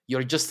anymore.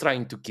 You're just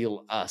trying to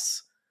kill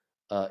us,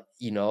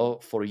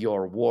 for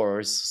your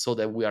wars, so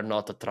that we are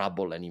not a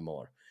trouble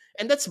anymore.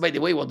 And that's, by the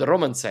way, what the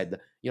Romans said.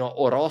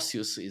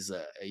 Orosius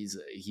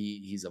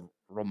he's a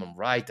Roman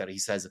writer. He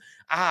says,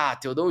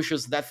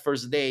 Theodosius that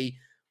first day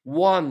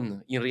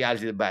won in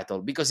reality the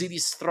battle because he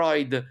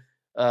destroyed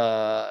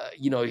a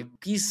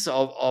piece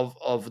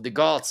of the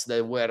gods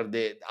that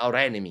were our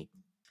enemy.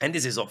 And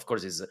this is, of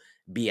course, is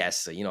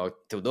BS.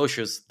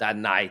 Theodosius that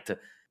night,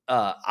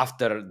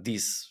 after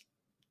this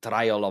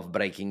trial of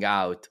breaking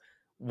out,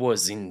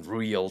 was in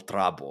real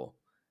trouble.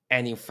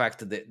 And in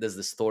fact, there's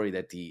the story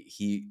that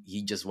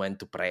he just went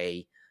to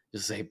pray,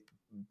 just say,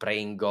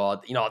 praying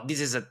God. This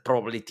is a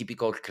probably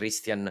typical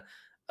Christian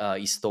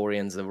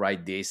historians that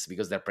write this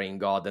because they're praying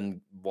God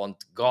and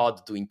want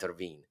God to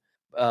intervene.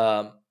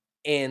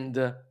 And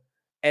the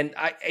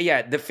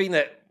thing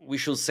that we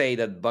should say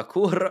that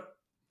Bakur,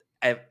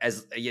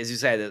 as you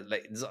said,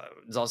 like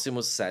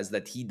Zosimus says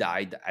that he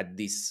died at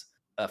this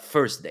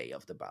first day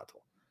of the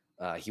battle.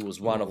 He was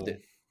one of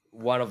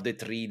the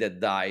three that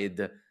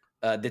died.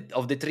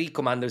 Of the three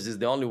commanders, is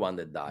the only one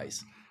that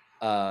dies.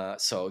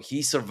 So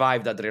he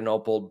survived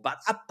Adrianople, but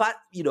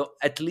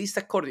at least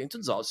according to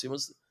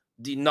Zosimus,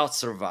 did not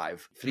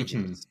survive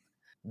Frigilis.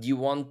 Do you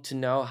want to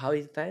know how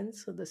it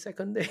ends on the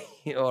second day?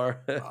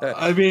 Or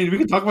I mean, we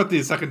can talk about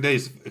the second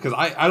days because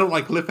I don't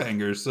like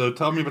cliffhangers. So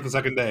tell me about the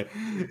second day.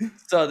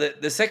 So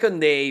the second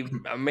day,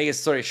 I'll make a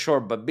story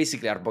short, but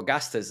basically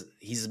Arbogastes,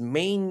 his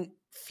main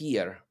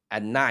fear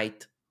that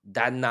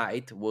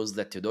night was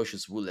that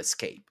Theodosius will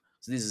escape.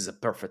 So this is a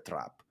perfect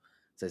trap.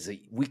 So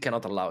we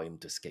cannot allow him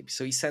to escape.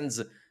 So he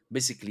sends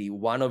basically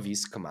one of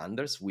his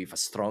commanders with a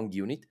strong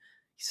unit.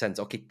 He sends,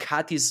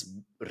 cut his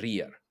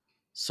rear.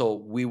 So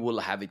we will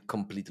have it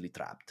completely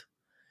trapped.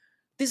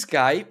 This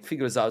guy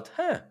figures out,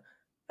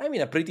 I'm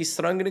in a pretty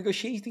strong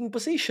negotiating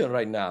position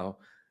right now.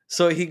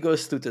 So he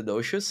goes to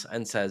Theodosius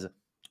and says,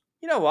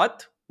 you know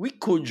what? We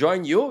could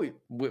join you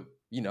with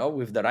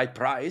the right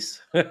price.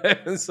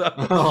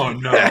 Oh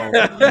no!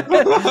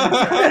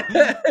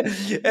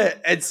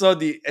 and so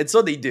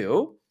they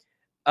do.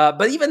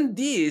 But even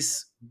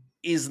this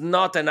is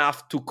not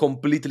enough to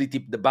completely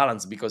tip the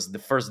balance, because the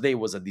first day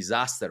was a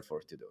disaster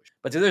for Theodosius.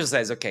 But Theodosius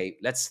says, okay,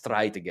 let's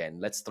try it again.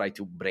 Let's try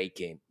to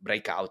break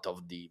out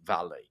of the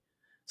valley.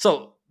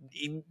 So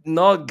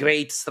not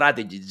great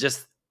strategy,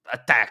 just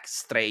attack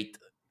straight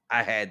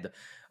ahead.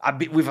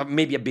 With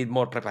maybe a bit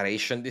more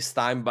preparation this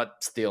time,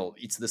 but still,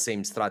 it's the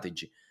same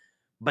strategy.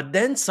 But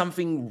then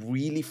something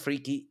really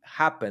freaky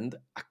happened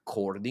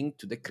according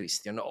to the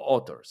Christian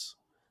authors.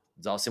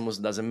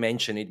 Zosimus doesn't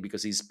mention it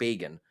because he's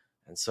pagan,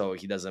 and so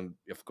he doesn't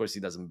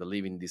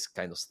believe in this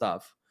kind of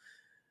stuff.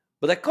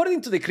 But according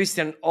to the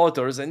Christian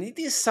authors, and it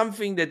is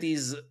something that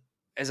is,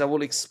 as I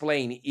will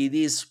explain, it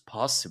is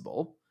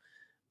possible,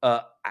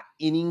 an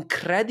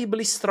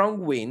incredibly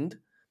strong wind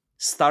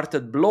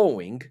started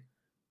blowing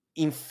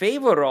in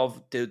favor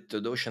of the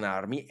Theodosian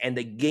army and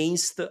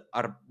against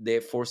the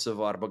force of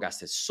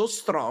Arbogastes. So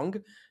strong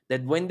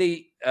that when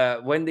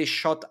they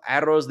shot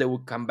arrows, they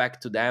would come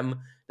back to them.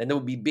 Then there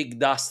would be big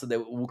dust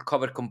that would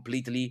cover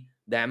completely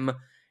them.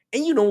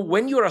 And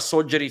when you're a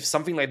soldier, if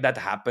something like that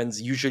happens,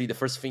 usually the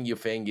first thing you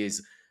think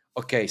is,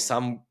 okay,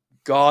 some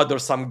god or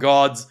some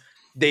gods,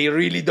 they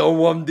really don't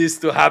want this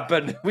to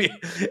happen.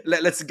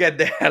 Let's get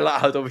the hell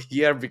out of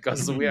here,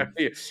 because we are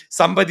here.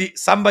 Somebody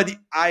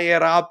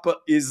higher up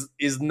is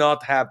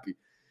not happy.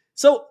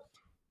 So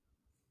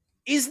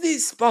is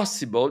this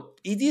possible?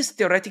 It is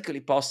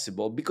theoretically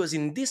possible, because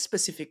in this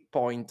specific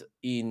point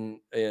in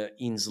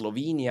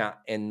Slovenia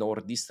and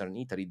northeastern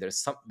Italy,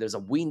 there's a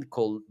wind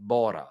called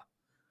Bora,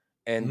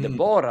 and the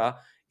Bora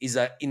is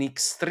an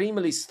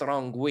extremely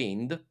strong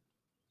wind,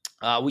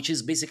 which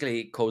is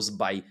basically caused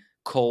by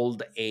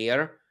cold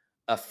air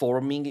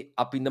forming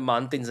up in the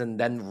mountains and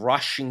then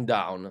rushing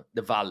down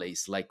the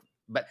valleys.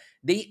 But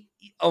they,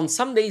 on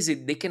some days,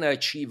 they can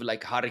achieve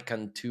like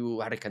Hurricane 2,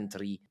 Hurricane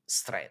 3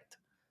 strength.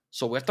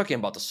 So we're talking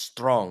about a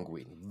strong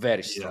wind,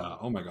 very strong. Yeah.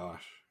 Oh my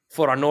gosh.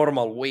 For a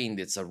normal wind,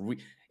 it's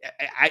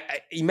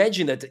I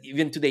imagine that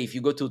even today, if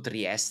you go to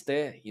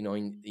Trieste,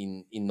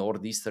 in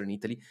northeastern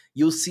Italy,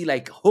 you'll see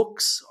like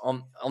hooks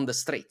on the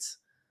streets.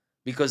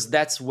 because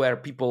that's where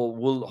people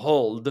will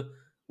hold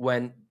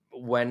when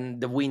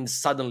the wind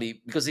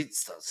suddenly, because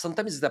it's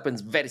sometimes it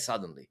happens very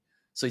suddenly.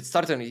 So it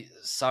suddenly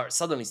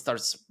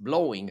starts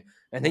blowing,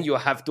 and then you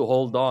have to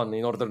hold on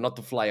in order not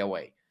to fly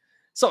away.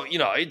 So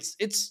it's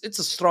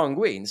a strong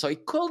wind. So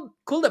it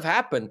could have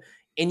happened.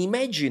 And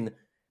imagine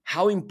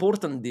how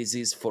important this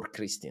is for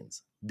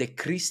Christians. The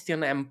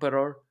Christian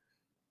emperor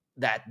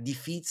that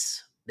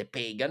defeats the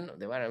pagan.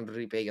 They weren't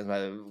really pagans,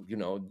 but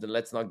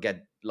let's not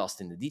get lost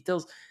in the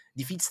details.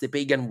 Defeats the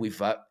pagan with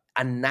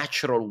a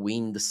natural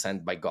wind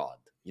sent by God.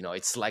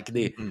 It's like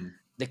the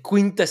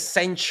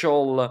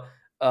quintessential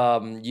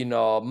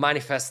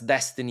manifest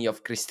destiny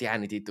of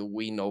Christianity to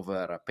win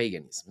over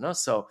paganism.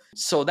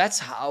 So that's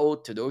how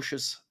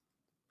Theodosius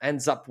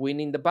ends up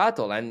winning the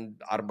battle,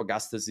 and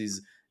Arbogast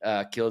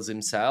kills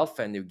himself,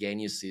 and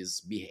Eugenius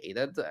is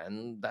beheaded,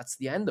 and that's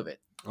the end of it.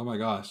 Oh my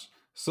gosh.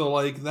 So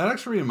like that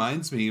actually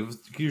reminds me of,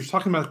 you're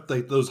talking about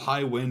like those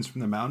high winds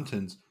from the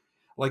mountains.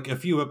 Like a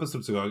few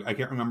episodes ago, I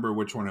can't remember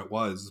which one it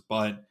was,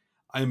 but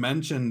I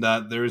mentioned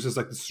that there's just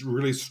like this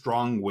really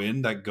strong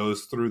wind that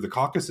goes through the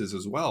Caucasus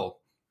as well.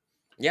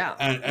 Yeah.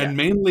 And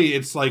mainly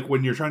it's like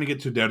when you're trying to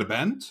get to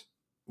Derbent,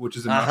 which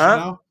is in Russia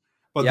now.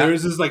 But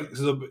there's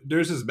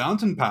this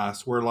mountain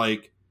pass where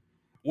like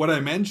what I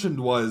mentioned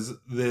was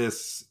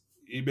this,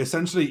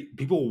 essentially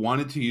people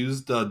wanted to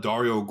use the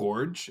Dario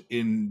Gorge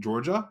in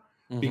Georgia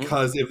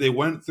because if they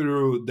went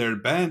through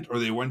Derbent or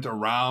they went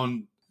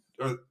around,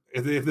 or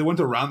if they went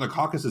around the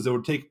Caucasus, it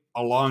would take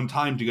a long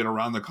time to get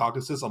around the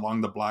Caucasus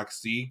along the Black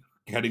Sea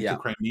heading to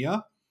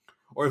Crimea.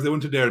 Or if they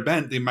went to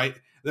Derbent,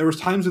 there was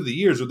times of the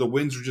years where the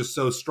winds were just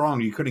so strong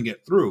you couldn't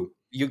get through.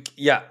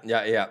 Inside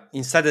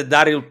the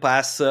Daryl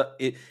Pass,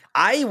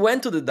 I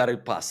went to the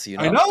Daryl Pass.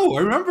 I know,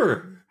 I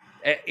remember.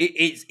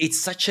 It's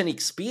such an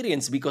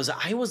experience because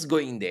I was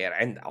going there,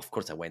 and of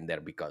course I went there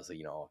because I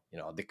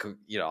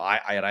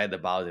read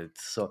about it.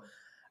 So,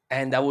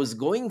 and I was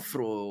going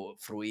through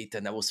it,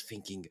 and I was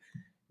thinking,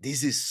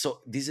 this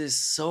is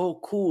so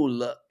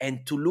cool,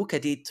 and to look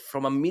at it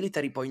from a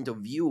military point of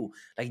view,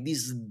 like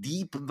this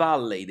deep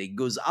valley that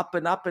goes up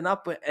and up and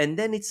up, and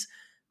then it's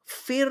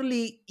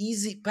fairly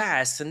easy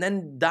pass, and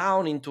then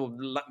down into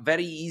a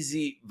very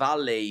easy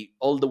valley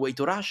all the way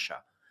to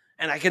Russia.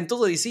 And I can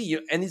totally see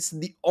you. And it's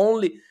the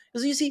only,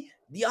 because you see,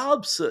 the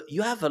Alps,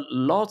 you have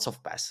lots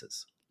of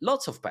passes.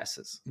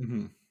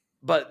 Mm-hmm.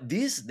 But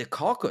the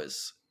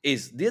Caucasus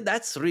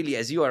that's really,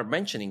 as you are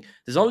mentioning,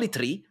 there's only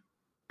 3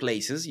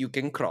 places you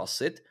can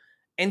cross it,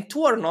 and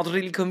 2 are not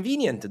really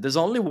convenient. There's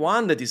only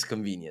one that is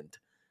convenient,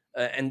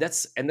 and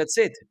that's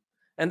it.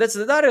 And that's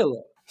the Daryl.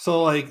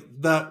 So like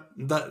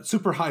that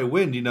super high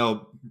wind,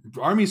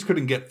 armies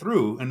couldn't get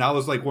through, and that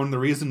was like one of the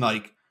reasons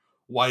like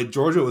why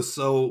Georgia was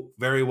so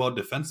very well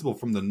defensible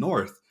from the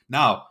north.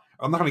 Now,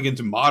 I'm not going to get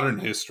into modern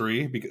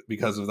history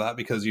because of that,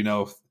 because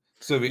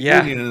Soviet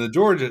Union and the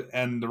Georgia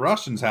and the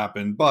Russians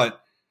happened,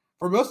 but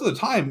for most of the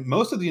time,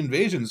 most of the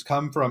invasions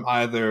come from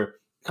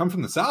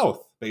the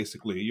south.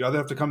 Basically, you either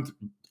have to come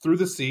through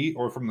the sea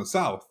or from the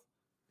south.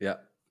 And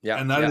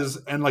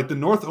and like the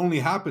north only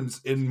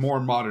happens in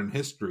more modern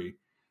history.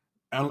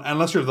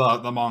 Unless you're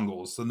the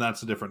Mongols, then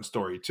that's a different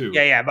story too.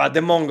 But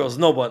the Mongols,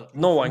 no one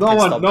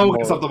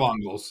can stop the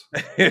Mongols.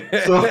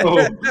 So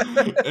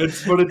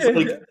it's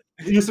like,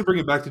 just to bring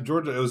it back to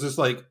Georgia, it was just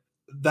like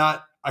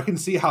that. I can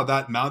see how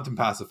that mountain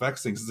pass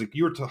affects things. It's like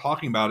you were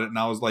talking about it, and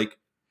I was like,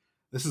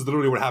 this is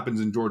literally what happens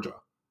in Georgia.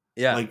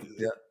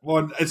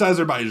 Well, it's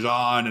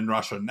Azerbaijan and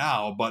Russia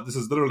now, but this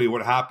is literally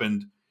what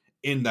happened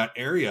in that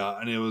area,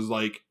 and it was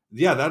like,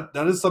 that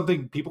is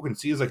something people can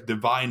see as like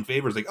divine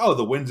favors. Like, oh,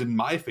 the wind's in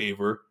my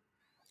favor.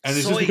 And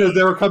it's just because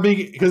they were coming,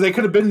 because they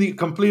could have been the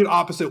complete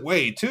opposite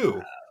way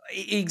too.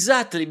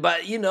 Exactly,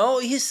 but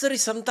history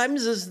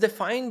sometimes is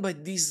defined by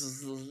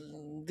these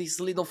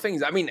little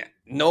things. I mean,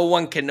 no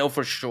one can know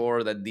for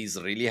sure that this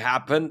really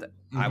happened.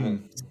 I will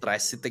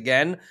stress it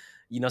again.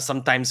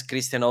 Sometimes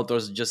Christian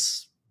authors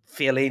just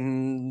fill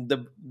in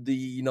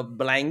the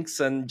blanks,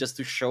 and just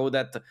to show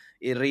that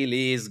it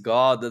really is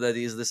God that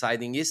is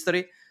deciding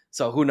history.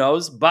 So who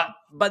knows? But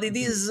it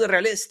is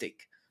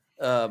realistic.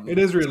 It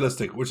is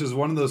realistic, which is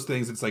one of those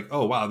things. It's like,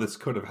 oh wow, this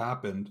could have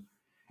happened,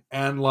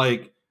 and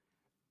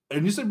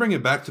just to bring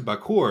it back to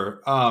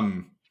Bakur.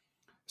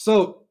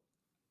 So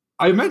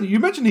you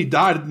mentioned he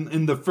died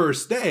in the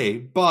first day,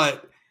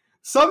 but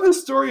some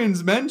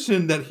historians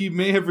mention that he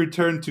may have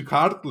returned to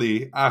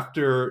Kartli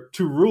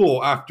to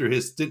rule after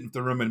his stint with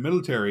the Roman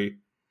military.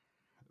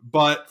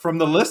 But from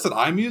the list that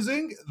I'm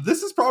using,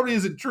 this probably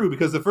isn't true,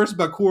 because the first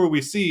Bakur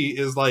we see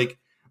is like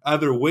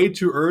either way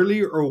too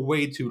early or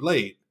way too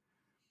late.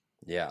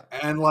 Yeah.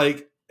 And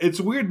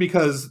it's weird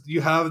because you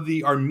have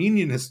the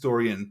Armenian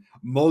historian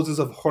Moses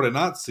of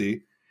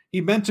Khorenatsi. He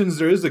mentions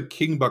there is a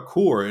King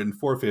Bakur in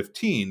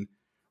 415,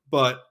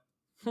 but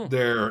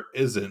there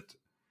isn't.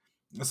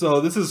 So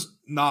this is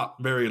not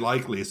very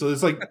likely. So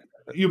it's like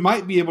you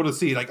might be able to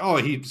see like, oh,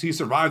 he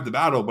survived the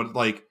battle, but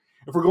like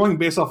if we're going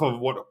based off of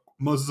what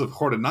Moses of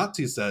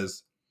Khorenatsi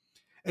says,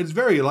 it's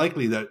very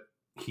likely that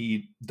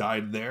he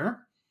died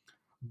there.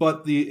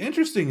 But the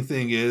interesting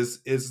thing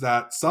is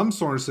that some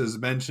sources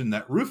mention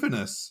that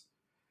Rufinus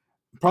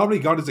probably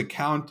got his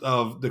account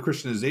of the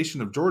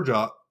Christianization of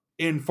Georgia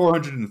in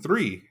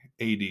 403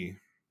 AD.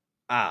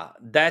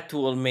 That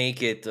will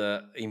make it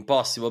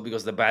impossible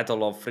because the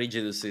Battle of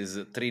Frigidus is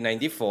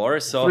 394.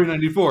 So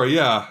 394,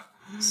 yeah.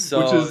 Which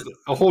so is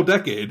a whole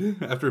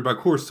decade after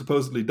Bakur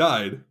supposedly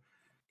died.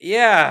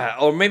 yeah,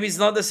 or maybe it's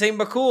not the same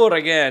Bakur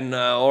again,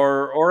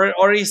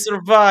 or he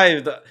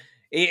survived.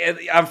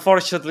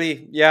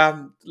 Unfortunately,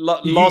 yeah,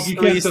 lost You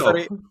to can't tell.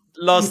 history.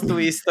 Lost to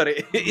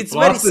history. It's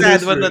very Lost to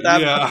sad when that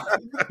history,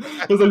 happens.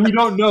 yeah. It's like we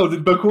don't know.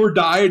 Did Bakur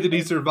die? Did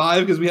he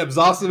survive? Because we have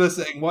Zosimus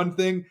saying one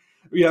thing.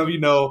 We have,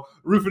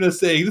 Rufinus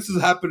saying this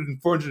has happened in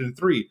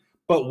 403.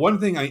 But one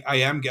thing I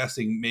am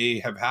guessing may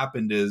have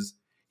happened is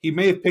he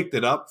may have picked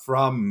it up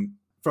from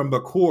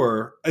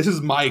Bakur. This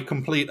is my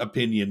complete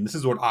opinion. This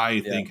is what I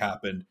Yeah. think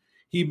happened.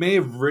 He may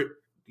have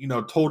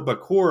told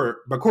Bakur.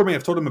 Bakur may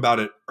have told him about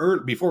it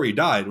before he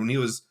died, when he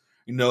was,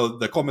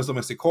 the Comes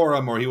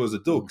Domesticorum, or he was a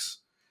Dux.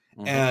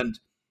 Mhm. And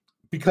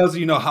because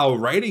how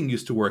writing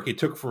used to work, it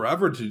took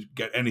forever to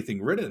get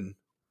anything written.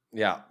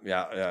 Yeah.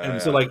 And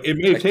so, it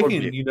may have That could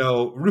taken, be.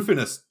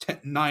 Rufinus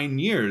 9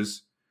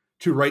 years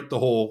to write the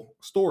whole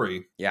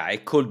story. Yeah,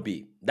 it could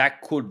be.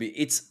 That could be.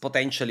 It's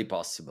potentially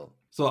possible.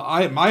 So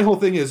my whole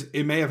thing is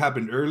it may have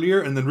happened earlier,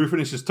 and then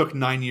Rufinus just took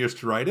 9 years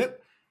to write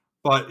it.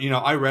 But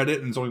I read it,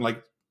 and it's only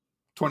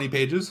 20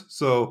 pages.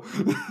 So,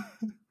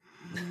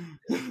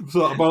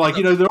 but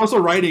they're also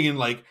writing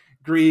in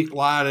Greek,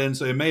 Latin,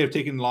 so it may have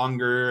taken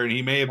longer, and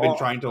he may have been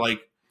trying to make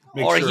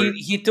or sure.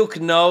 he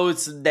took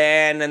notes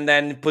then and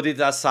then put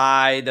it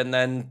aside and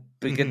then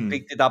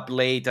picked it up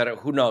later.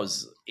 Who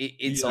knows?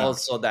 It's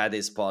also that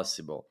is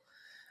possible.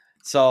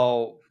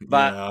 So,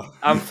 but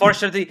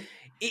unfortunately,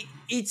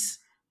 it's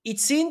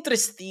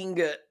interesting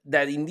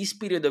that in this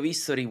period of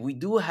history we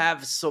do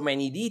have so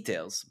many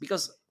details,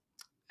 because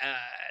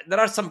there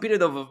are some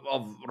period of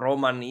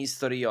Roman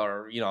history,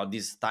 or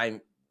this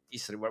time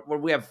history where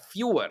we have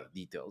fewer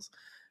details,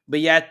 but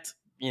yet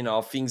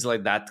things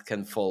like that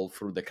can fall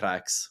through the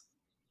cracks.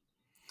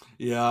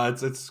 Yeah,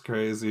 it's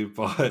crazy,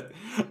 but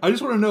I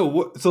just want to know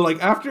what. So,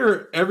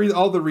 after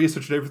all the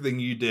research and everything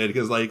you did,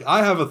 because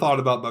I have a thought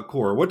about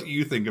Bakur. What do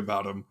you think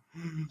about him?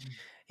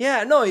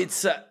 Yeah, no,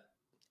 it's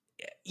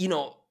in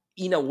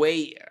a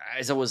way,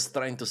 as I was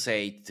trying to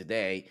say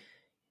today,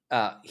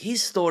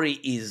 his story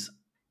is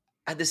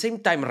at the same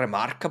time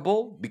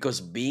remarkable, because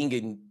being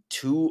in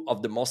two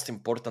of the most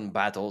important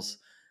battles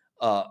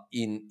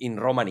in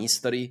Roman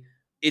history,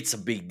 it's a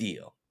big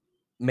deal.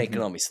 Make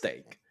no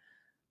mistake.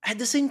 At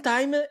the same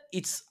time,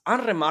 it's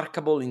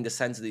unremarkable in the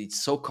sense that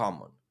it's so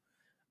common.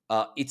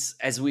 It's,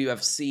 as we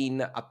have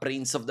seen, a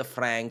prince of the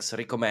Franks,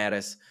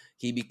 Ricomeres.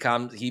 He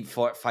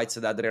fights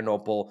at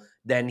Adrianople.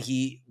 Then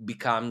he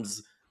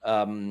becomes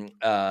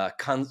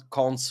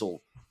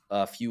consul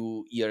a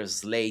few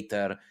years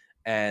later.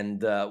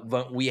 And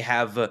we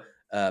have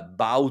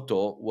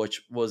Bauto,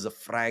 which was a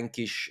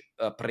Frankish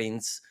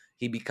prince.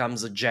 He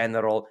becomes a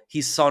general.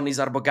 His son is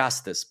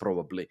Arbogastes,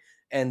 probably.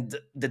 And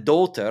the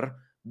daughter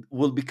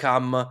will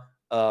become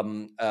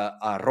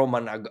a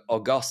Roman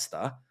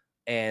Augusta,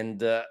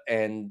 and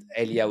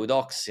Elia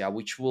Eudoxia,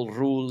 which will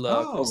rule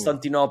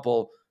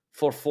Constantinople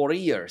for 4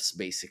 years,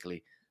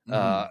 basically.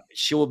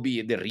 She will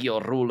be the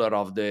real ruler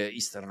of the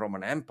Eastern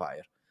Roman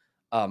Empire.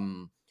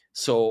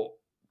 So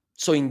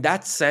in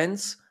that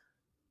sense,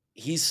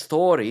 his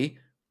story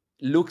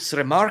looks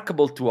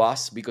remarkable to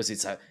us because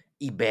it's a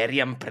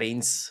Iberian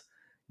prince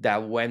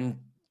that went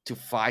to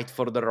fight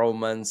for the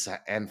Romans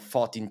and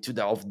fought in two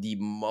of the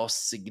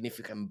most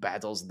significant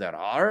battles there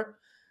are.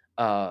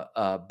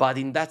 But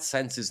in that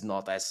sense, it's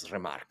not as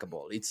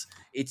remarkable. It's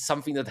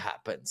something that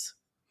happens.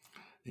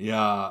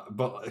 Yeah,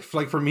 but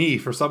for me,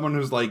 for someone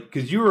who's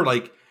because you were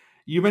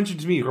you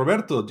mentioned to me,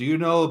 Roberto, do you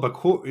know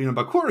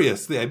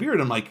Bacurius, the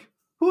Iberian? I'm like,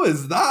 who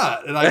is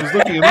that? And I was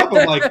looking him up.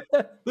 I'm like,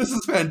 this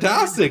is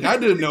fantastic. I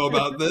didn't know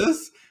about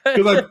this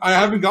because I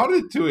haven't gotten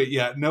into it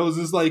yet. And I was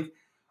just like,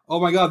 oh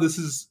my god,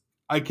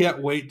 I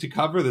can't wait to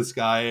cover this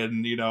guy.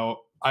 And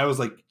I was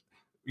like,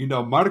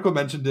 Marco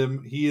mentioned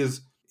him. He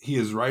is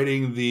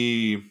writing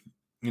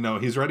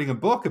he's writing a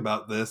book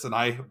about this, and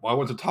I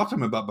want to talk to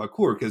him about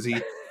Bakur because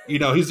he's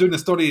doing the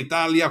Storia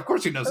Italia. Of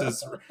course, he knows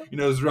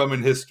his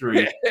Roman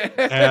history,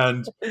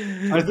 and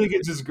I think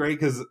it's just great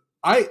because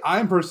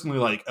I'm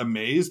personally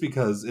amazed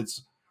because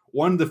it's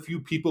one of the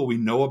few people we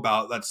know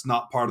about that's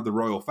not part of the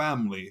royal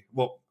family.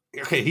 Well,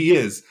 okay, he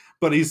is,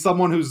 but he's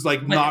someone who's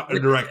not a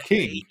direct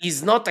king.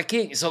 He's not a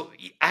king, so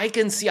I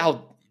can see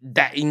how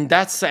that in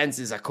that sense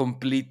is a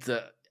complete.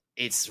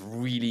 It's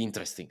really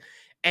interesting,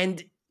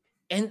 and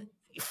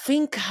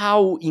think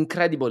how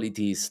incredible it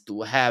is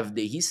to have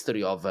the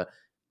history of a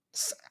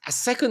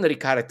secondary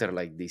character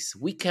like this.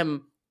 We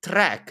can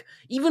track,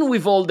 even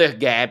with all the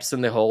gaps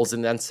and the holes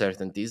and the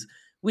uncertainties,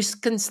 we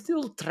can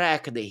still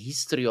track the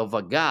history of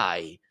a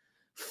guy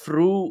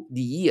through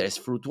the years,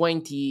 through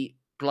 20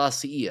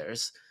 plus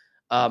years.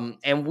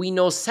 And we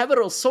know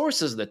several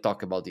sources that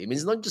talk about him.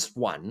 It's not just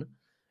one.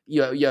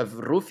 you have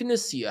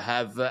Rufinus, you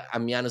have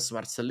Ammianus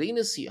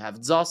Marcellinus, you have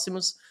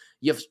Zosimus,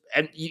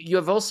 you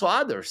have also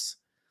others.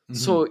 Mhm.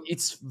 So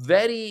it's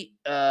very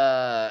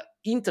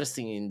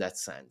interesting in that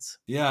sense.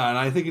 Yeah, and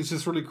I think it's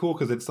just really cool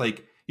because it's like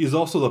he's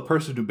also the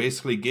person who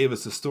basically gave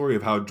us the story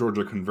of how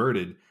Georgia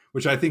converted,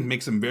 which I think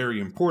makes him very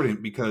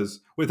important because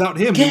without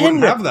him, we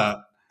wouldn't Again, have that.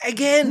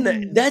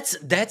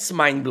 that's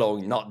mind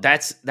blowing. No,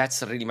 that's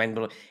really mind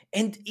blowing,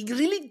 and it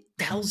really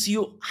tells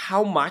you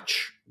how much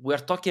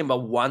we're talking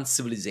about one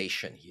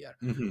civilization here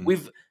Hmm.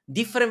 with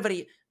different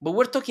but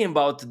we're talking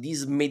about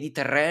this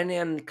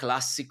Mediterranean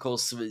classical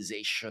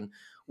civilization,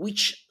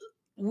 which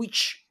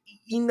which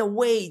in a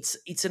way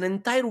it's an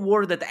entire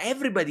world that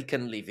everybody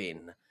can live in,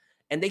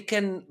 and they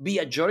can be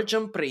a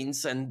Georgian prince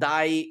and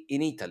die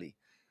in Italy,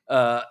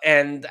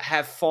 and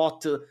have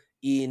fought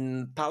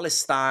in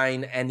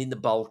Palestine and in the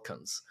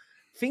Balkans.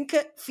 Think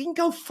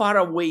how far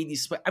away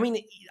this. I mean,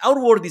 our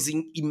world is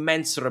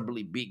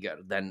immeasurably bigger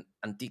than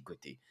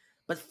antiquity,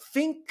 but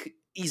think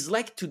is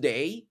like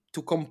today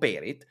to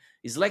compare it.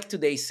 Is like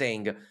today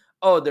saying,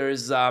 "Oh,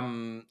 there's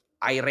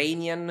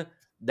Iranian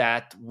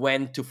that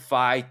went to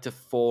fight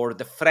for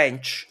the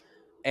French,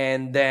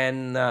 and then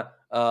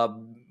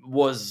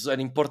was an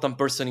important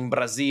person in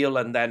Brazil,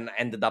 and then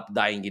ended up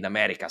dying in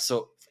America."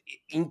 So,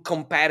 in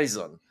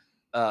comparison,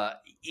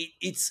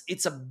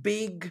 it's a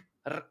big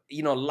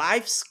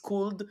lives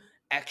could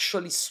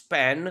actually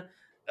span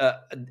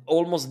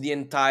almost the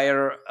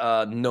entire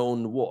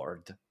known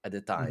world at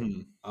the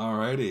time. Hmm.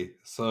 Alrighty,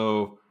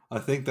 so I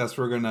think that's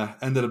where we're gonna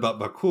end it about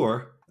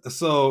Bakur.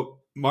 So,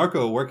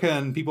 Marco, where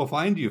can people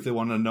find you if they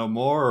want to know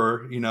more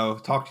or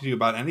talk to you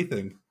about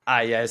anything?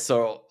 Yeah,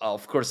 so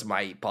of course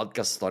my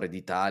podcast Storia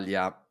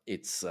d'Italia,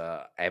 it's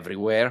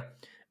everywhere.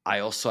 I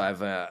also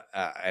have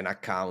an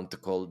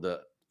account called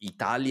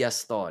Italia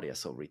Storia,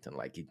 so written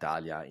like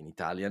Italia in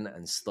Italian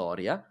and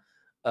Storia.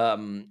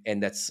 And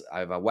I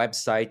have a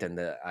website, and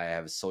I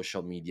have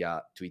social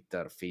media,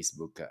 Twitter,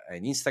 Facebook,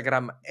 and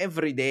Instagram.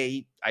 Every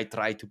day I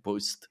try to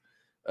post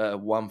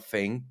one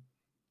thing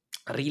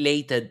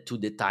related to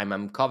the time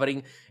I'm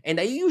covering, and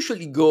I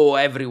usually go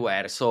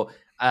everywhere. So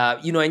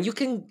and you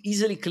can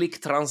easily click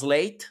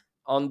translate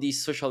on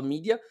these social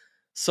media.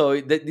 So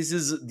this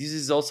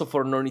is also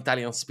for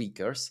non-Italian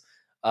speakers.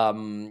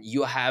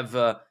 You have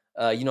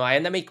and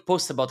I make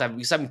posts about that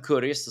because I'm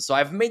curious. So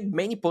I've made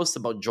many posts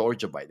about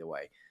Georgia, by the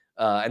way.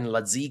 And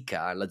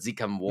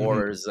Lazican Hmm.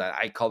 wars.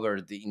 I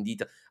covered in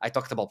detail. I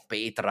talked about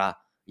Petra,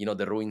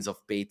 the ruins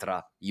of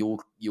Petra. You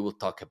will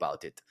talk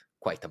about it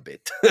quite a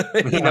bit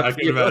in a I can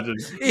few imagine.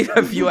 in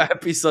a few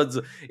episodes.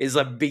 Is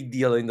a big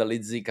deal in the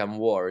Lyzican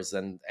wars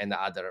and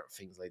other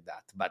things like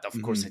that. But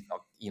of course, I Hmm.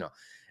 talk,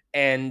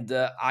 and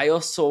I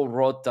also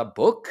wrote a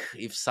book.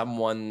 If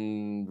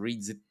someone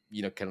reads it,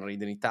 can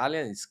read in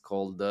Italian. It's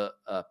called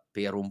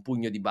Per un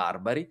pugno di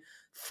barbari,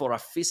 for a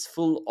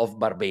fistful of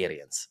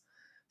barbarians.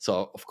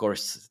 So of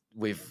course,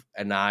 with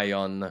an eye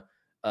on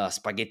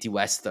spaghetti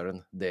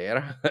western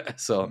there.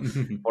 So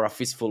for a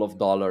fistful of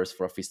dollars,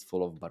 for a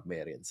fistful of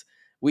barbarians,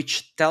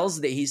 which tells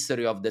the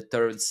history of the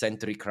third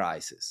century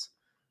crisis.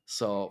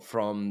 So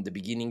from the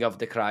beginning of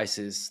the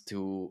crisis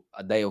to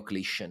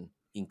Diocletian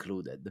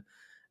included.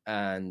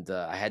 And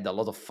I had a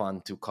lot of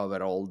fun to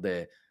cover all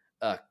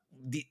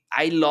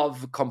I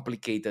love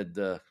complicated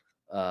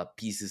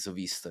pieces of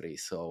history,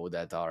 so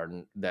that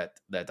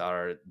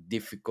are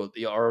difficult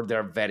or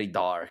they're very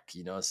dark,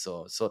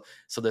 so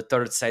the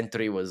third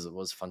century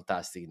was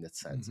fantastic in that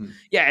sense. Hmm.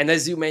 Yeah, and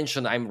as you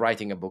mentioned, I'm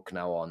writing a book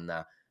now on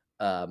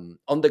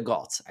the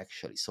Goths,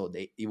 actually. So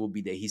it will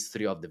be the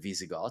history of the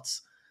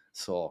Visigoths.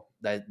 So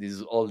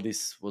all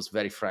this was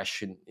very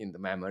fresh in the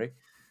memory,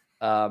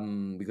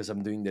 because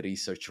I'm doing the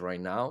research right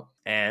now.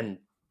 And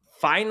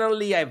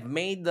finally, I've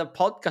made the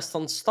podcast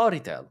on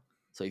Storytel.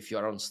 So if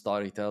you're on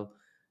Storytel,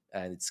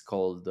 and it's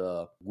called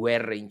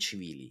Guerre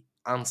Incivili,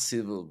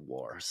 Uncivil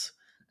Wars.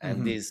 And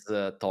Hmm. this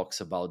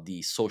talks about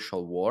the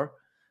social war,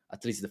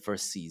 at least the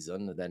first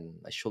season.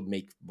 Then I should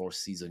make more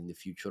season in the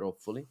future,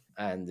 hopefully.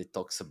 And it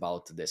talks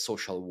about the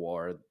social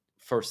war,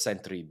 first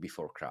century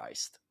before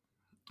Christ.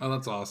 Oh,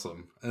 that's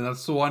awesome. And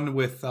that's the one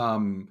with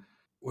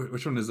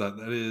which one is that?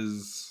 That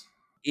is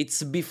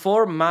It's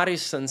before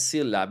Marius and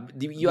Sylla.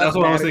 You that's have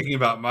what I was Marius. thinking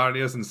about,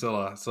 Marius and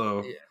Scylla.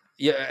 So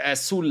Yeah,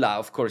 Sulla,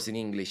 of course, in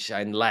English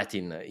and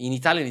Latin. In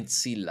Italian, it's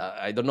Silla.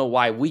 I don't know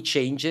why we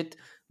change it,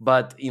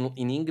 but in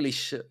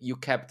English, you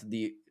kept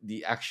the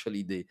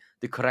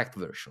correct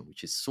version,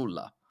 which is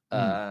Sulla.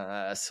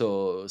 mm,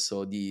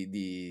 So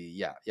the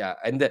yeah,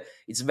 and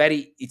it's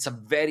a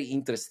very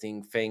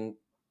interesting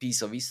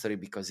piece of history,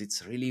 because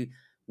it's really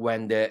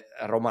when the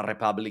Roman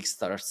Republic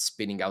starts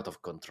spinning out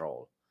of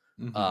control.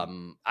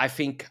 hmm. I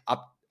think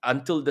up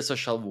until the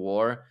social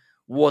war,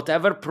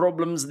 whatever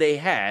problems they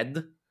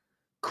had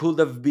could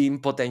have been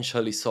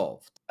potentially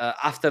solved.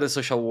 After the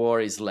social war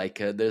is like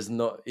there's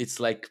no. It's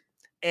like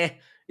eh.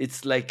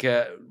 It's like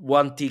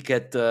one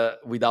ticket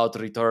without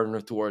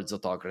return towards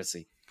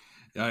autocracy.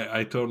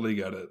 I totally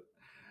get it.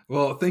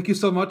 Well, thank you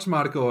so much,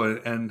 Marco,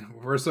 and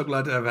we're so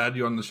glad to have had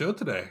you on the show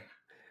today.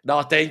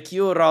 No, thank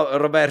you,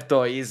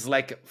 Roberto. It's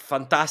like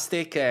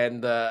fantastic,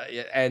 and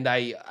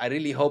I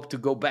really hope to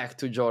go back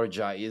to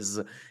Georgia.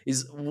 Is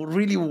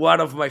really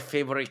one of my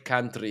favorite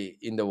country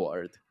in the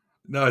world.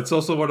 No, it's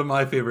also one of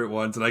my favorite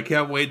ones, and I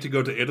can't wait to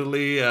go to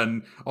Italy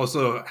and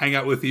also hang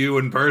out with you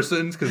in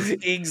person because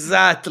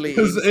Exactly.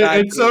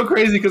 it's so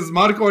crazy because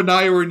Monaco and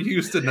I were in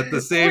Houston at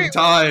the same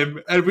time,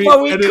 and we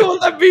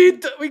couldn't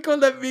meet. We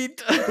couldn't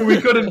meet.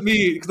 we couldn't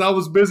meet because I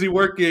was busy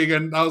working,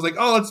 and I was like,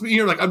 "Oh, let's meet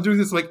here." Like I'm doing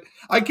this, like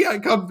I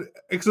can't come.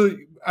 So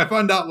I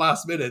found out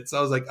last minute, so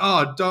I was like,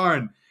 "Oh,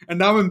 darn!" And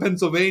now I'm in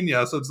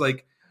Pennsylvania, so it's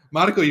like,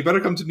 Monaco, you better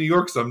come to New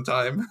York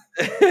sometime.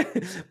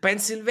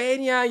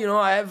 Pennsylvania,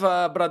 I have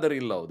a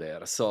brother-in-law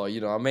there, so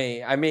I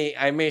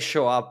may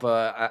show up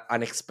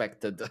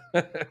unexpected.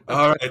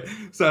 All right,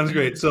 sounds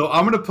great. So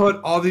I'm gonna put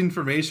all the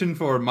information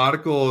for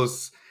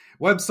Marco's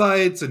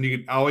websites, and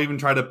I'll even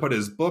try to put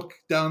his book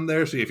down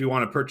there. So if you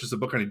want to purchase a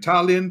book on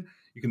Italian,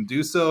 you can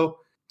do so.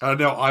 I don't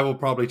know. I will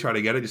probably try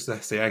to get it just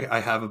to say I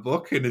have a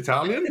book in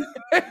Italian.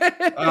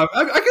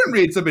 I can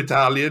read some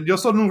Italian. Io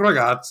sono un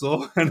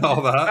ragazzo and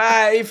all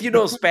that. If you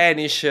know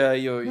Spanish,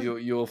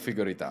 you'll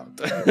figure it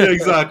out. Yeah,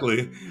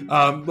 exactly.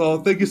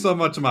 Well, thank you so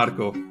much,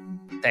 Marco.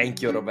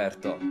 Thank you,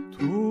 Roberto.